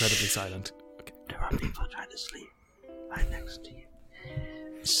being incredibly silent. Okay. There are people trying to sleep right next to you.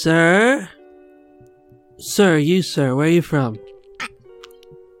 Sir, where are you from? I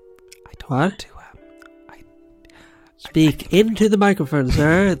don't what? Speak into the microphone,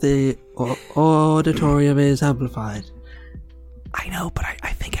 sir. The auditorium is amplified. I know, but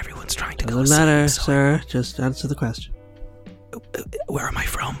I think everyone's trying to go Doesn't matter, sir. Just answer the question. Where am I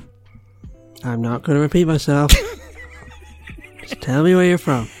from? I'm not going to repeat myself. Just tell me where you're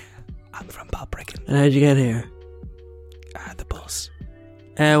from. I'm from Balbriggan. And how'd you get here? The bus.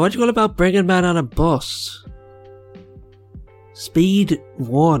 What do you call about bringing man on a bus? Speed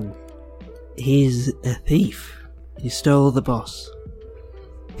 1. He's a thief. He stole the bus.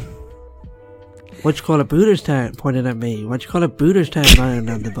 What you call a Booterstown? Pointed at me. What you call a Booterstown man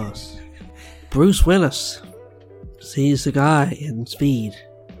on the bus? Bruce Willis. He's the guy in Speed.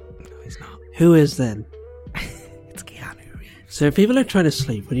 No, he's not. Who is then? It's Keanu Reeves. So people are trying to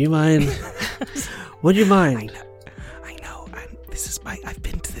sleep. Would you mind? Would you mind? I know. And this is I've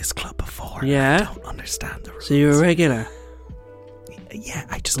been to this club before. Yeah. I don't understand the rules. So you're a regular. Yeah,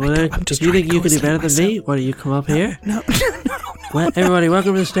 I'm just. If you think you can do better than me, why do you come up here? No. Well, everybody,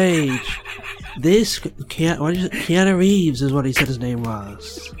 welcome to the stage. This Keanu Reeves is what he said his name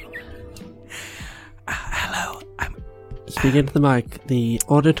was. Hello. Speak into the mic. The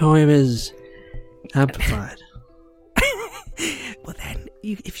auditorium is amplified. Well, then,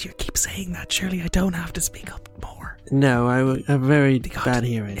 if you keep saying that, surely I don't have to speak up more. No, I have very bad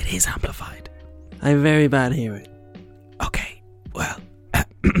hearing. It is amplified. I have very bad hearing. Okay, well,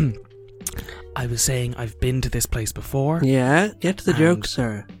 I was saying I've been to this place before. Yeah, get to the joke,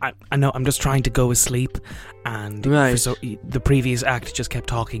 sir. I know, I'm just trying to go asleep, and right. The previous act just kept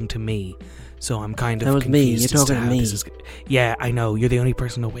talking to me, so I'm kind of that was confused. Me, you're talking to me. Yeah, I know, you're the only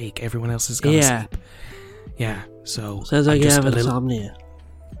person awake, everyone else is gone asleep. Yeah, so... Sounds like you have insomnia.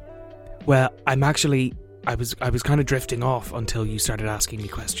 Well, I was kind of drifting off until you started asking me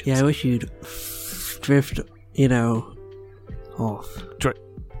questions. Yeah, I wish you'd drift, off.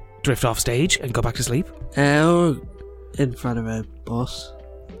 Drift off stage and go back to sleep? Or in front of a bus.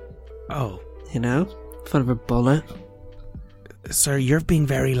 Oh. In front of a bullet. Sir, you're being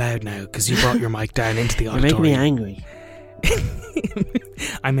very loud now because you brought your mic down into the auditorium. You're making me angry.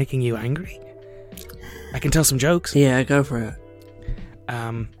 I'm making you angry? I can tell some jokes. Yeah, go for it.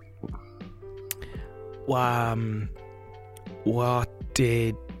 What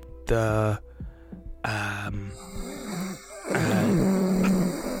did the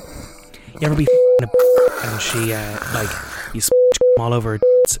you ever be and she you all over her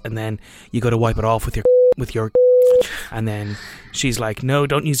and then you go to wipe it off with your and then she's like, no,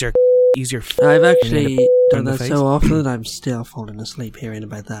 don't use your I've actually done that so often that I'm still falling asleep hearing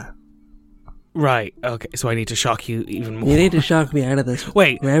about that. Right, okay, so I need to shock you even more. You need to shock me out of this.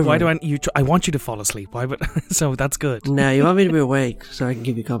 Wait, why do I want you to fall asleep? Why? But so that's good. No, you want me to be awake so I can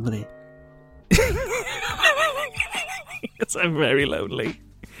give you company. Because I'm very lonely.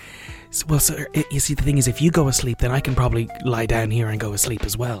 So, well, sir, you see, the thing is, if you go asleep, then I can probably lie down here and go asleep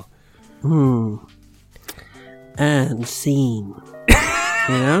as well. And scene.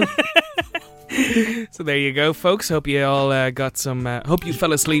 So there you go, folks. Hope you all got some... hope you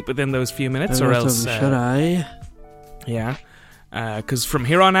fell asleep within those few minutes, or else... should I? Yeah. Because from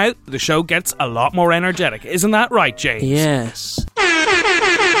here on out, the show gets a lot more energetic. Isn't that right, James? Yes.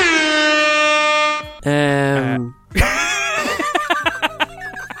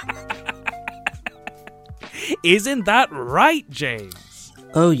 Isn't that right, James?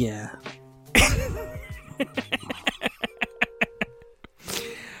 Oh, yeah.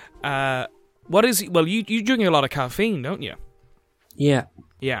 What is... Well, you drink a lot of caffeine, don't you? Yeah.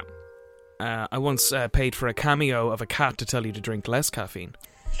 Yeah. I once paid for a cameo of a cat to tell you to drink less caffeine.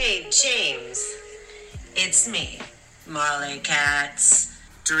 Hey, James. It's me, Marley Katz.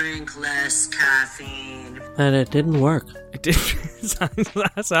 Drink less caffeine. And it didn't work. It did.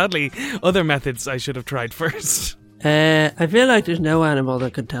 Sadly, other methods I should have tried first. I feel like there's no animal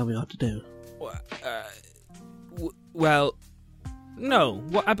that could tell me what to do. Well, no.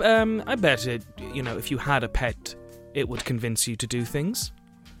 Well, I bet it. If you had a pet, it would convince you to do things.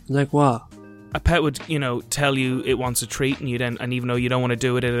 Like what? A pet would, tell you it wants a treat, and and even though you don't want to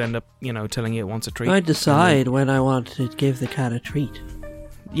do it, it'd end up, telling you it wants a treat. I decide when I want to give the cat a treat.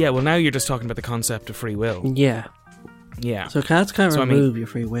 Yeah, well, now you're just talking about the concept of free will. Yeah. Yeah. So cats can't remove your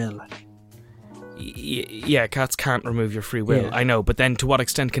free will. Yeah, cats can't remove your free will. Yeah. I know, but then to what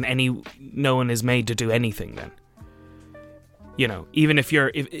extent can no one is made to do anything then? Even if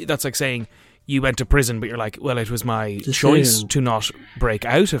that's like saying you went to prison, but you're like, well, it was my choice to not break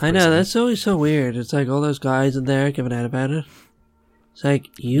out of prison. I know, that's always so weird. It's like all those guys in there giving out about it. It's like,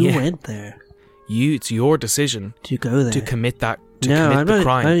 you went there. It's your decision to go there. To commit that. Commit the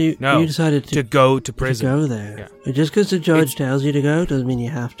crime. You decided to go to prison. To go there. Yeah. Just because the judge tells you to go doesn't mean you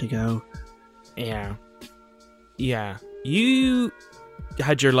have to go. Yeah. Yeah. You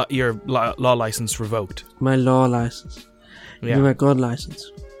had your law license revoked. My law license. Yeah. My gun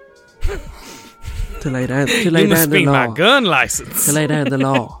license. To lay down the You must be law. my gun license. To lay down the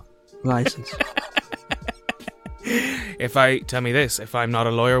law license. Tell me this, if I'm not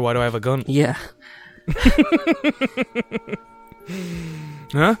a lawyer, why do I have a gun? Yeah.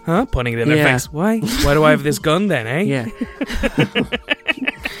 Huh? Pointing it in their face. Why? Why do I have this gun then, eh? Yeah.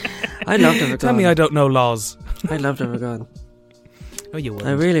 I'd love to have a gun. Tell me I don't know laws. I'd love to have a gun. Oh, you would.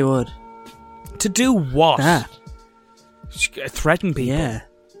 I really would. To do what? That. Threaten people. Yeah.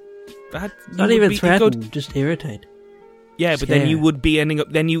 That Not even threaten, just irritate. Yeah, but Scare. then you would be ending up.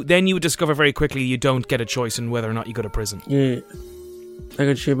 Then you would discover very quickly you don't get a choice in whether or not you go to prison. Yeah. I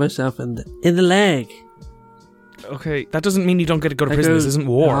could shoot myself in the leg. Okay, that doesn't mean you don't get to go to prison. This isn't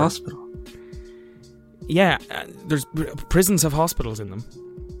war. To hospital. Yeah, prisons have hospitals in them.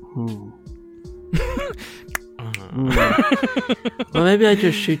 Well, maybe I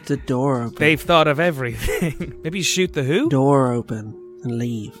just shoot the door open. They've thought of everything. Maybe you shoot the who? Door open and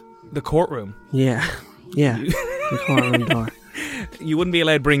leave. The courtroom. Yeah. The courtroom door. You wouldn't be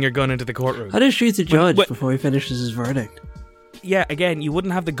allowed to bring your gun into the courtroom. I just shoot the judge before he finishes his verdict. Yeah, again, you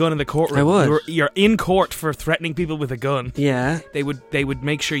wouldn't have the gun in the courtroom. I would. You're in court for threatening people with a gun. Yeah. They would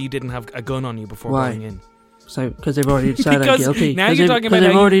make sure you didn't have a gun on you before going in. So, because they've already decided I'm guilty. Now you're talking about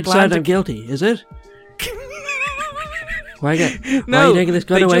they've how already you plan decided I'm guilty, is it? Why are you taking this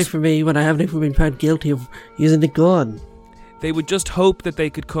gun away from me when I haven't even been found guilty of using the gun? They would just hope that they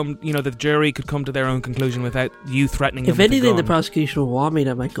could come, the jury could come to their own conclusion without you threatening them. If anything, with a gun. the prosecution will want me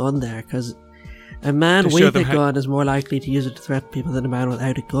to have my gun there, because a man with a gun is more likely to use it to threaten people than a man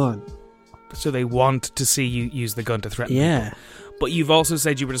without a gun. So they want to see you use the gun to threaten people. But you've also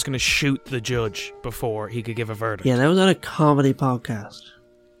said you were just going to shoot the judge before he could give a verdict. Yeah, that was on a comedy podcast.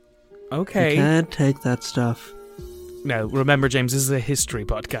 Okay. You can't take that stuff. No, remember, James, this is a history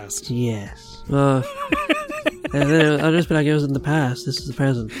podcast. Yes. Well, I'll just be like, it was in the past. This is the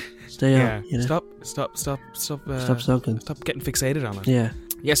present. Stay up. Stop soaking. Stop getting fixated on it. Yeah.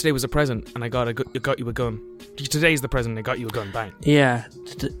 Yesterday was a present, and I got you a gun. Today's the present, I got you a gun. Bang. Yeah.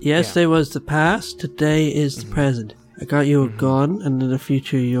 Yesterday was the past. Today is the present. I got you a gun, and in the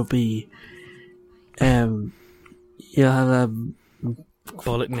future you'll be, you'll have a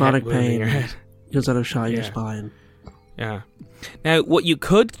bullet chronic pain in your head because I'll have shot your spine. Yeah. Now, what you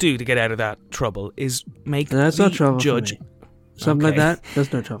could do to get out of that trouble is make that's the not trouble judge. For me. Something like that.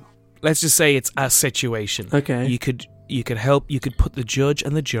 That's no trouble. Let's just say it's a situation. Okay. You could help. You could put the judge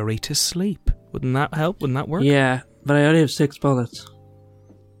and the jury to sleep. Wouldn't that help? Wouldn't that work? Yeah, but I only have 6 bullets.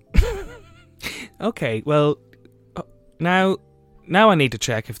 Okay. Well, now I need to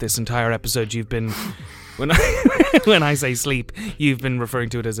check if this entire episode you've been when I say sleep, you've been referring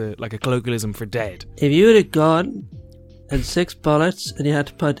to it as a colloquialism for dead. If you had a gun and 6 bullets and you had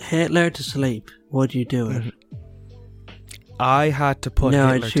to put Hitler to sleep, would you do it? I had to put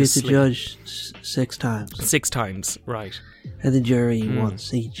Hitler to sleep. No, I'd shoot the judge 6 times. 6 times, right. And the jury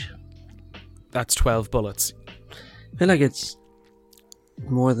once each. That's 12 bullets. I feel like it's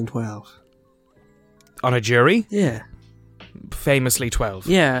more than 12. On a jury? Yeah. Famously 12.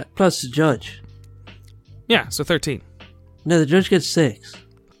 Yeah, plus the judge. Yeah, so 13. No, the judge gets 6.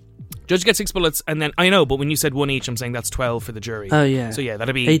 Judge gets 6 bullets, and then I know, but when you said 1 each, I'm saying that's 12 for the jury. Oh yeah. So yeah,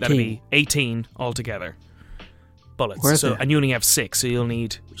 that'd be 18 altogether. Bullets. Worth it. And you only have 6, so you'll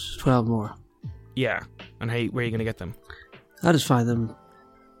need 12 more. Yeah. And where are you going to get them? I'll just find them.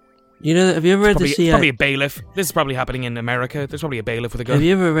 You know, have you ever read the CIA? Probably a bailiff. This is probably happening in America. There's probably a bailiff with a gun. Have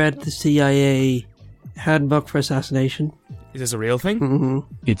you ever read the CIA Handbook for Assassination? Is this a real thing? Mm-hmm.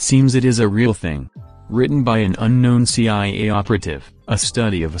 It seems it is a real thing. Written by an unknown CIA operative, a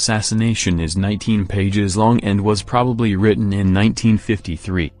study of assassination is 19 pages long and was probably written in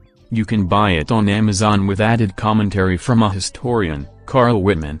 1953. You can buy it on Amazon with added commentary from a historian, Carl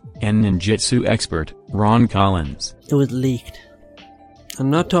Whitman, and ninjutsu expert, Ron Collins. It was leaked. I'm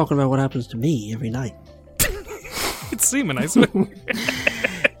not talking about what happens to me every night. It's semen, I swear.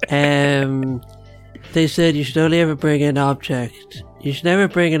 They said you should only ever bring an object. You should never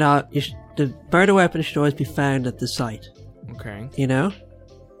bring an object. The murder weapon should always be found at the site. Okay. You know?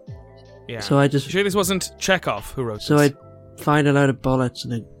 Yeah. So I just... You sure this wasn't Chekhov who wrote this? So I'd find a load of bullets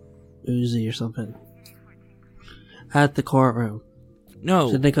and a Uzi or something at the courtroom.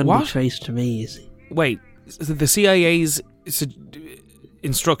 No. So they couldn't be traced to me, you see. Wait. So the CIA's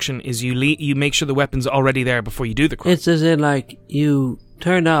instruction is you make sure the weapon's already there before you do the crime. It's as in, like, you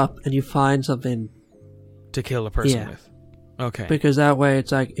turn up and you find something to kill a person with. Okay. Because that way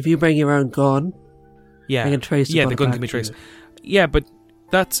it's like, if you bring your own gun, I can trace the gun can be traced. Yeah, but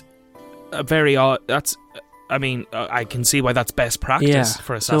that's a very odd... That's I mean, I can see why that's best practice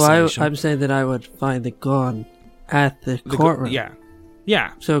for assassination. So I'm saying that I would find the gun at the courtroom.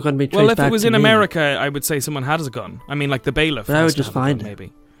 Yeah. So it can be traced well, if back it was to in me. America, I would say someone has a gun. I mean, like the bailiff. But I would just find it.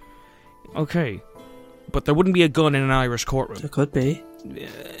 Maybe. Okay. But there wouldn't be a gun in an Irish courtroom. There could be.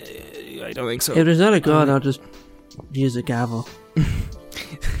 I don't think so. If there's not a gun, I'll just use a gavel.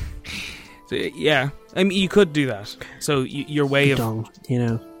 So, yeah. I mean, you could do that. So your way of...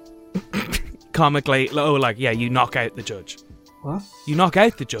 comically... Oh, like, yeah, you knock out the judge. What? You knock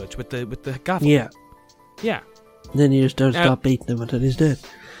out the judge with the gavel. Yeah. Yeah. Then you just don't stop beating him until he's dead.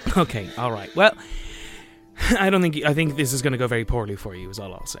 Okay, alright. Well, I think this is going to go very poorly for you, is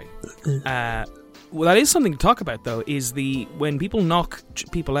all I'll say. Well, that is something to talk about, though, is when people knock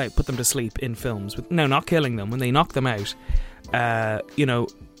people out, put them to sleep in films, not killing them, when they knock them out,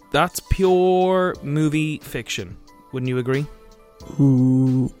 that's pure movie fiction. Wouldn't you agree?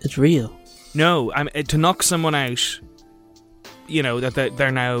 It's real. No, to knock someone out, that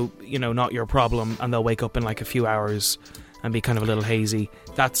they're now, not your problem, and they'll wake up in like a few hours and be kind of a little hazy.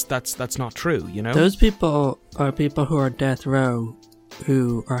 That's not true, Those people are people who are death row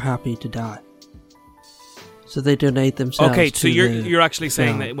who are happy to die. So they donate themselves. Okay, so you're actually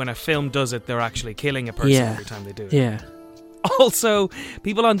saying that when a film does it, they're actually killing a person every time they do it. Yeah. Also,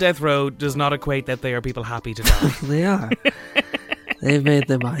 people on death row does not equate that they are people happy to die. They are. They've made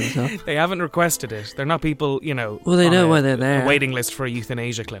their minds up. They haven't requested it. They're not people, Well, they know why they're there. A waiting list for a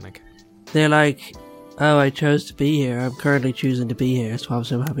euthanasia clinic. They're like, oh, I chose to be here. I'm currently choosing to be here, so I'm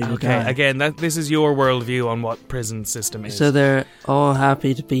so happy to die. Okay, again, this is your worldview on what prison system is. So they're all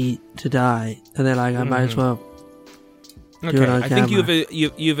happy to die, and they're like, I might as well. Okay, I think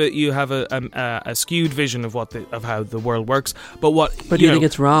you have a skewed vision of how the world works. But you think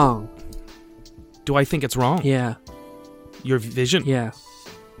it's wrong? Do I think it's wrong? Yeah. Your vision? Yeah.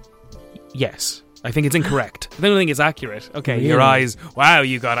 Yes. I think it's incorrect. I don't think it's accurate. Okay, really? Your eyes. Wow,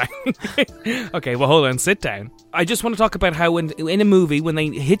 you got it. Okay, well, hold on. Sit down. I just want to talk about how in a movie, when they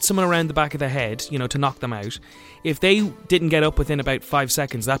hit someone around the back of the head, to knock them out, if they didn't get up within about 5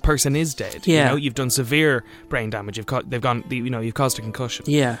 seconds, that person is dead. Yeah. You've done severe brain damage. You've caused a concussion.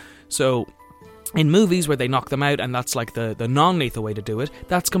 Yeah. So, in movies where they knock them out, and that's like the non-lethal way to do it,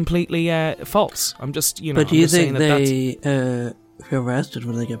 that's completely false. I'm just, But do you think they feel rested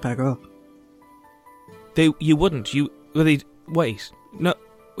when they get back up? You wouldn't. Wait. No.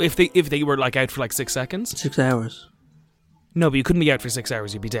 If they were like out for like 6 seconds? 6 hours. No, but you couldn't be out for 6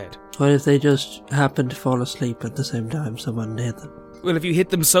 hours. You'd be dead. What if they just happened to fall asleep at the same time someone hit them? Well, if you hit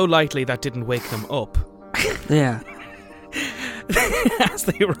them so lightly that didn't wake them up. Yeah. As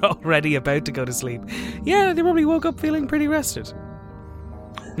they were already about to go to sleep. Yeah, they probably woke up feeling pretty rested.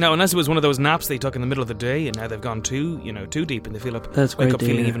 No, unless it was one of those naps they took in the middle of the day and now they've gone too deep and they wake up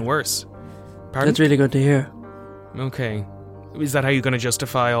feeling even worse. Pardon? That's really good to hear. Okay. Is that how you're going to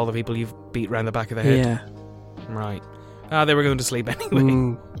justify all the people you've beat round the back of the head? Yeah. Right. They were going to sleep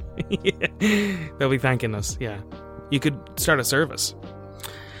anyway. Yeah. They'll be thanking us, yeah. You could start a service.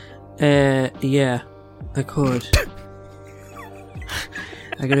 Yeah. I could.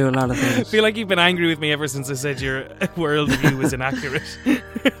 I can do a lot of things. I feel like you've been angry with me ever since I said your worldview was inaccurate.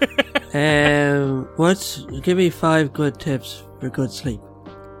 Give me 5 good tips for good sleep.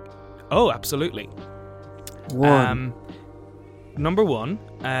 Oh, absolutely. 1. Number 1,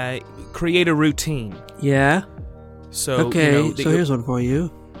 create a routine. Yeah. So okay, so here's one for you.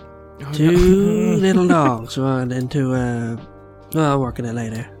 2 little dogs run into I'll work on it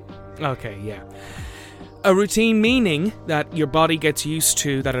later. Okay, yeah. A routine meaning that your body gets used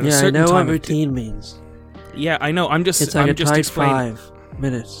to that at a certain time. Yeah, I know what routine means. Yeah, I know. It's like a tight 5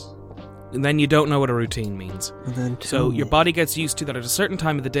 minutes. And then you don't know what a routine means. And then so your body gets used to that at a certain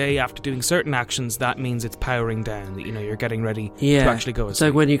time of the day after doing certain actions. That means it's powering down. That you're getting ready to actually go to sleep. It's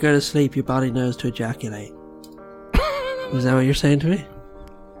like when you go to sleep, your body knows to ejaculate. Is that what you're saying to me?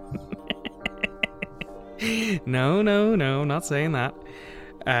 No, not saying that.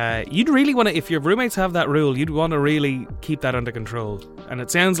 You'd really want to, if your roommates have that rule, you'd want to really keep that under control. And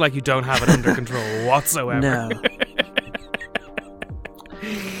it sounds like you don't have it under control whatsoever. No.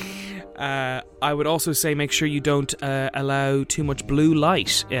 I would also say make sure you don't allow too much blue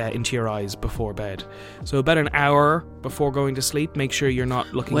light into your eyes before bed. So about an hour before going to sleep, make sure you're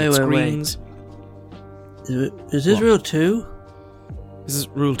not looking at screens. Is this rule 2? This is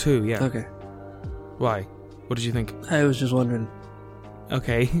rule 2, yeah. Okay. Why? What did you think? I was just wondering.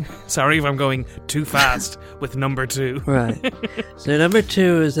 Okay. Sorry if I'm going too fast with number 2. Right. So number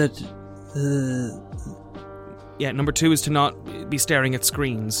 2 is that... Yeah, number 2 is to not be staring at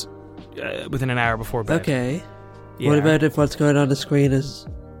screens within an hour before bed. Okay. Yeah. What about if what's going on the screen is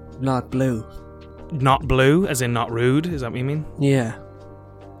not blue? not blue, as in not rude. Is that what you mean? Yeah.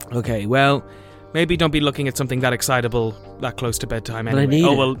 Okay, well, maybe don't be looking at something that excitable that close to bedtime anyway. But I need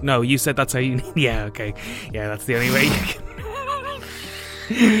oh, it. well, no, you said that's how you need. Yeah, okay. Yeah, that's the only way you can.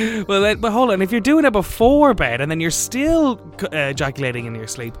 But hold on, if you're doing it before bed and then you're still ejaculating in your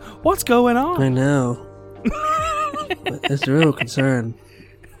sleep, what's going on? I know. It's a real concern.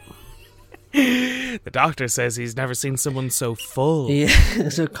 The doctor says he's never seen someone so full. Yeah,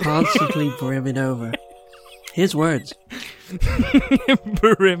 so constantly brimming over. His words.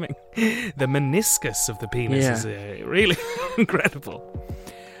 Brimming. The meniscus of the penis is really incredible.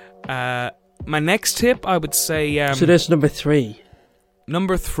 My next tip, I would say... so that's number 3.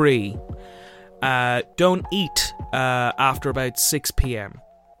 Number 3. Don't eat after about 6 p.m.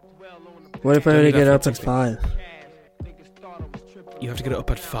 What if I only get up at 5? You have to get up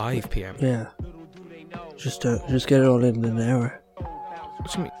at 5 p.m. Yeah. Just get it all in an hour.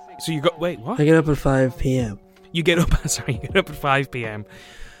 What do you mean? So you go... Wait, what? I get up at 5 p.m. You get up... Sorry, you get up at 5 p.m.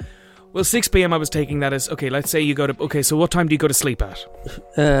 Well, 6 p.m. I was taking that as... Okay, let's say you go to... Okay, so what time do you go to sleep at?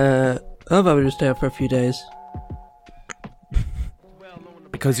 I'll probably just stay up for a few days.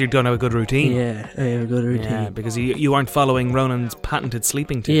 Because you don't have a good routine. Yeah, I have a good routine. Yeah, because you aren't following Ronan's patented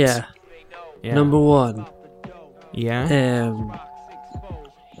sleeping tips. Yeah. Number 1. Yeah.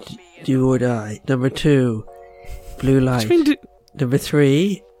 Do or die. Number 2, blue light. What do you mean Number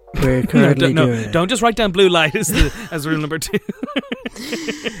 3, we're currently doing it. Don't just write down blue light as rule number 2.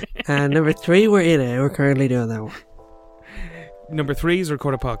 And number 3, we're in it. We're currently doing that one. Number 3 is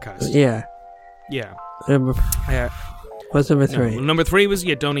record a podcast. Yeah. Yeah. What's number 3? No, number 3 was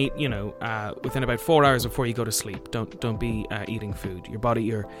don't eat. Within about 4 hours before you go to sleep. Don't be eating food. Your body,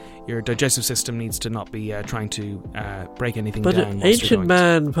 your digestive system needs to not be trying to break anything down. But an ancient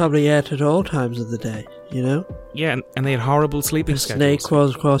man probably ate at all times of the day. You know? Yeah, and they had horrible sleeping schedules. Snake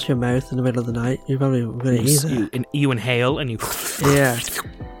crawls across your mouth in the middle of the night. You're probably going to eat that. You inhale and you. Yeah.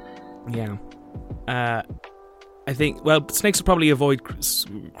 Yeah. I think. Well, snakes will probably avoid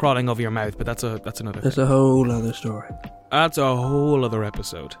crawling over your mouth, but that's another. That's a whole other story. That's a whole other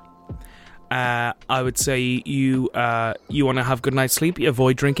episode. I would say you want to have good night's sleep. You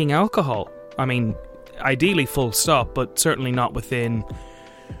avoid drinking alcohol. I mean, ideally full stop, but certainly not within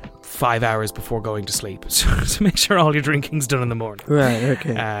 5 hours before going to sleep. So make sure all your drinking's done in the morning. Right.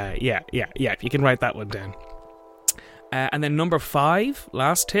 Okay. Yeah. You can write that one down. And then number 5,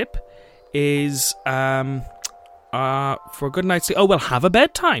 last tip, is for a good night's sleep. Oh well, have a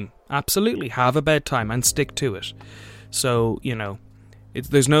bedtime. Absolutely, have a bedtime and stick to it. So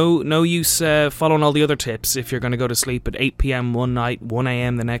there's no use following all the other tips if you're going to go to sleep at 8 p.m. one night, 1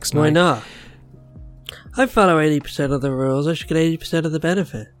 a.m. the next night. Why not? I follow 80% of the rules. I should get 80% of the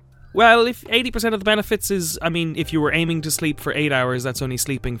benefit. Well, if 80% of the benefits is, I mean, if you were aiming to sleep for 8 hours, that's only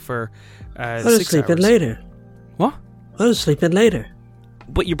sleeping for 6 hours. I'll sleep in later. What? I'll sleep in later.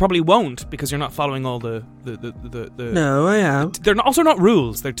 But you probably won't because you're not following all the No, I am. They're also not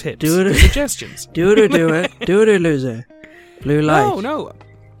rules, they're tips. Do it or suggestions. Do it or do it. Do it or lose it. Blue light. No.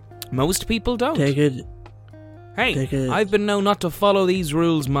 Most people don't. Take it. Hey, I've been known not to follow these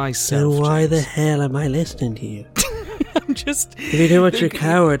rules myself. Then why James. the hell am I listening to you? I'm just... If you're too much a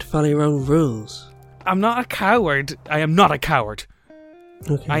coward, follow your own rules. I'm not a coward. I am not a coward.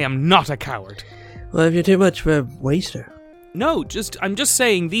 Okay. I am not a coward. Well, if you're too much of a waster. No, I'm just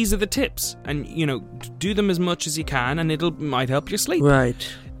saying these are the tips. And, do them as much as you can and might help your sleep.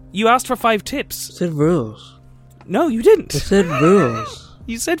 Right. You asked for 5 tips. I said rules. No, you didn't. I said rules.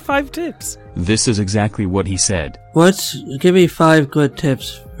 You said 5 tips. This is exactly what he said. Give me 5 good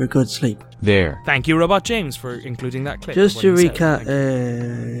tips for good sleep. There. Thank you, Robot James, for including that clip. Just to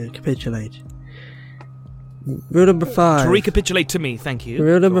recapitulate. Rule number 5. To recapitulate to me, thank you.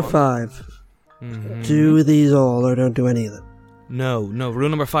 Rule number 5. Mm-hmm. Do these all or don't do any of them. No. Rule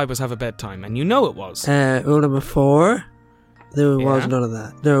number 5 was have a bedtime, and you know it was. Rule number 4. There was none of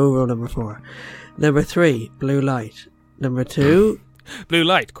that. No, rule number 4. Number 3, blue light. Number 2... Blue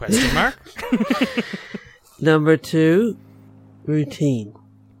light, question mark. Number 2, routine.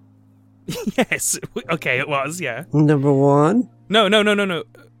 Yes. Okay, it was, yeah. Number 1. No.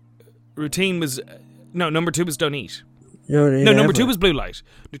 Routine was... No, number 2 was don't eat. No, number 2 was blue light.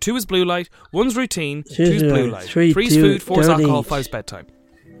 2 is blue light. 1's routine. 2's blue light. 3's food. 4's alcohol. Eat. 5's bedtime.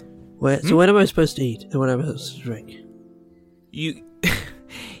 Wait, so when am I supposed to eat and when am I supposed to drink? You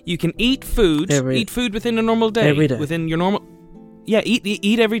can eat food. Eat food within a normal day. Every day. Within your normal... Yeah,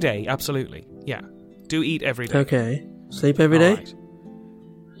 eat every day. Absolutely. Yeah. Do eat every day. Okay. Sleep every day? Right.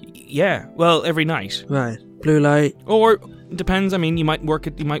 Yeah. Well, every night. Right. Blue light. Or depends. I mean, you might work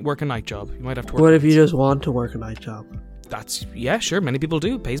a night job. You might have to work. What if you just want to work a night job? Sure. Many people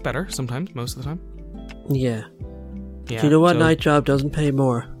do. It pays better sometimes. Most of the time. Yeah. Do you know what night job doesn't pay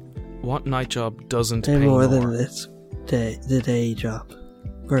more? What night job doesn't pay more than the day job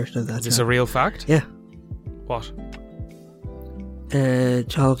version of that? Is this a real fact? Yeah. What?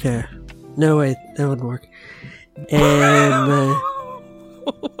 Childcare. No, wait, that wouldn't work.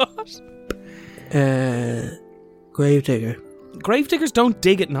 What? Gravedigger. Gravediggers don't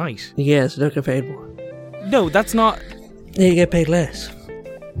dig at night. Yes, they don't get paid more. No, that's not... You get paid less.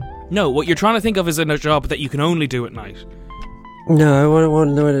 No, what you're trying to think of is a job that you can only do at night. No, I want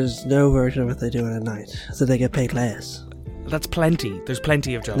to know there's no version of it they do it at night, so they get paid less. That's plenty. There's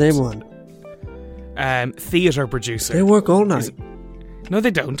plenty of jobs. Name one. Theatre producer. They work all night. No,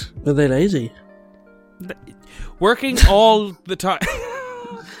 they don't. Are they lazy? Working all the time.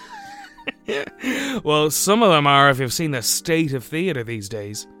 Well, some of them are, if you've seen the state of theatre these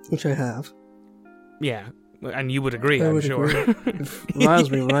days. Which I have. Yeah, and you would agree, I'm sure. It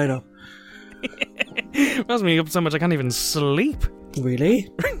riles me right up. It riles me up so much I can't even sleep. Really?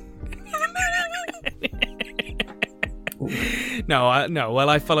 No. Well,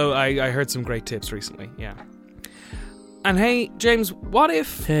 I heard some great tips recently. Yeah. And hey, James, what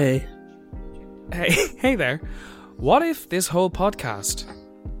if? Hey there. What if this whole podcast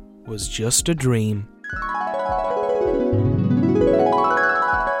was just a dream?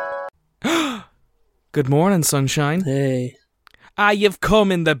 Good morning, sunshine. Hey. You've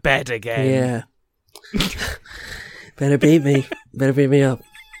come in the bed again. Yeah. Better beat me. Better beat me up.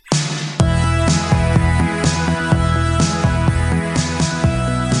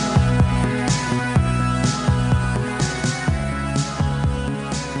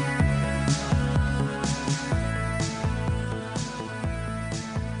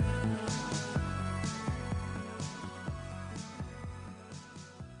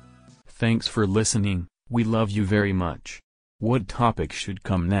 Thanks for listening, we love you very much. What topic should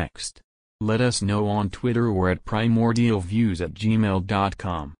come next? Let us know on Twitter or at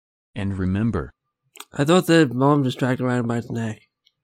primordialviews@gmail.com. And remember... I thought the mom just dragged around about the neck.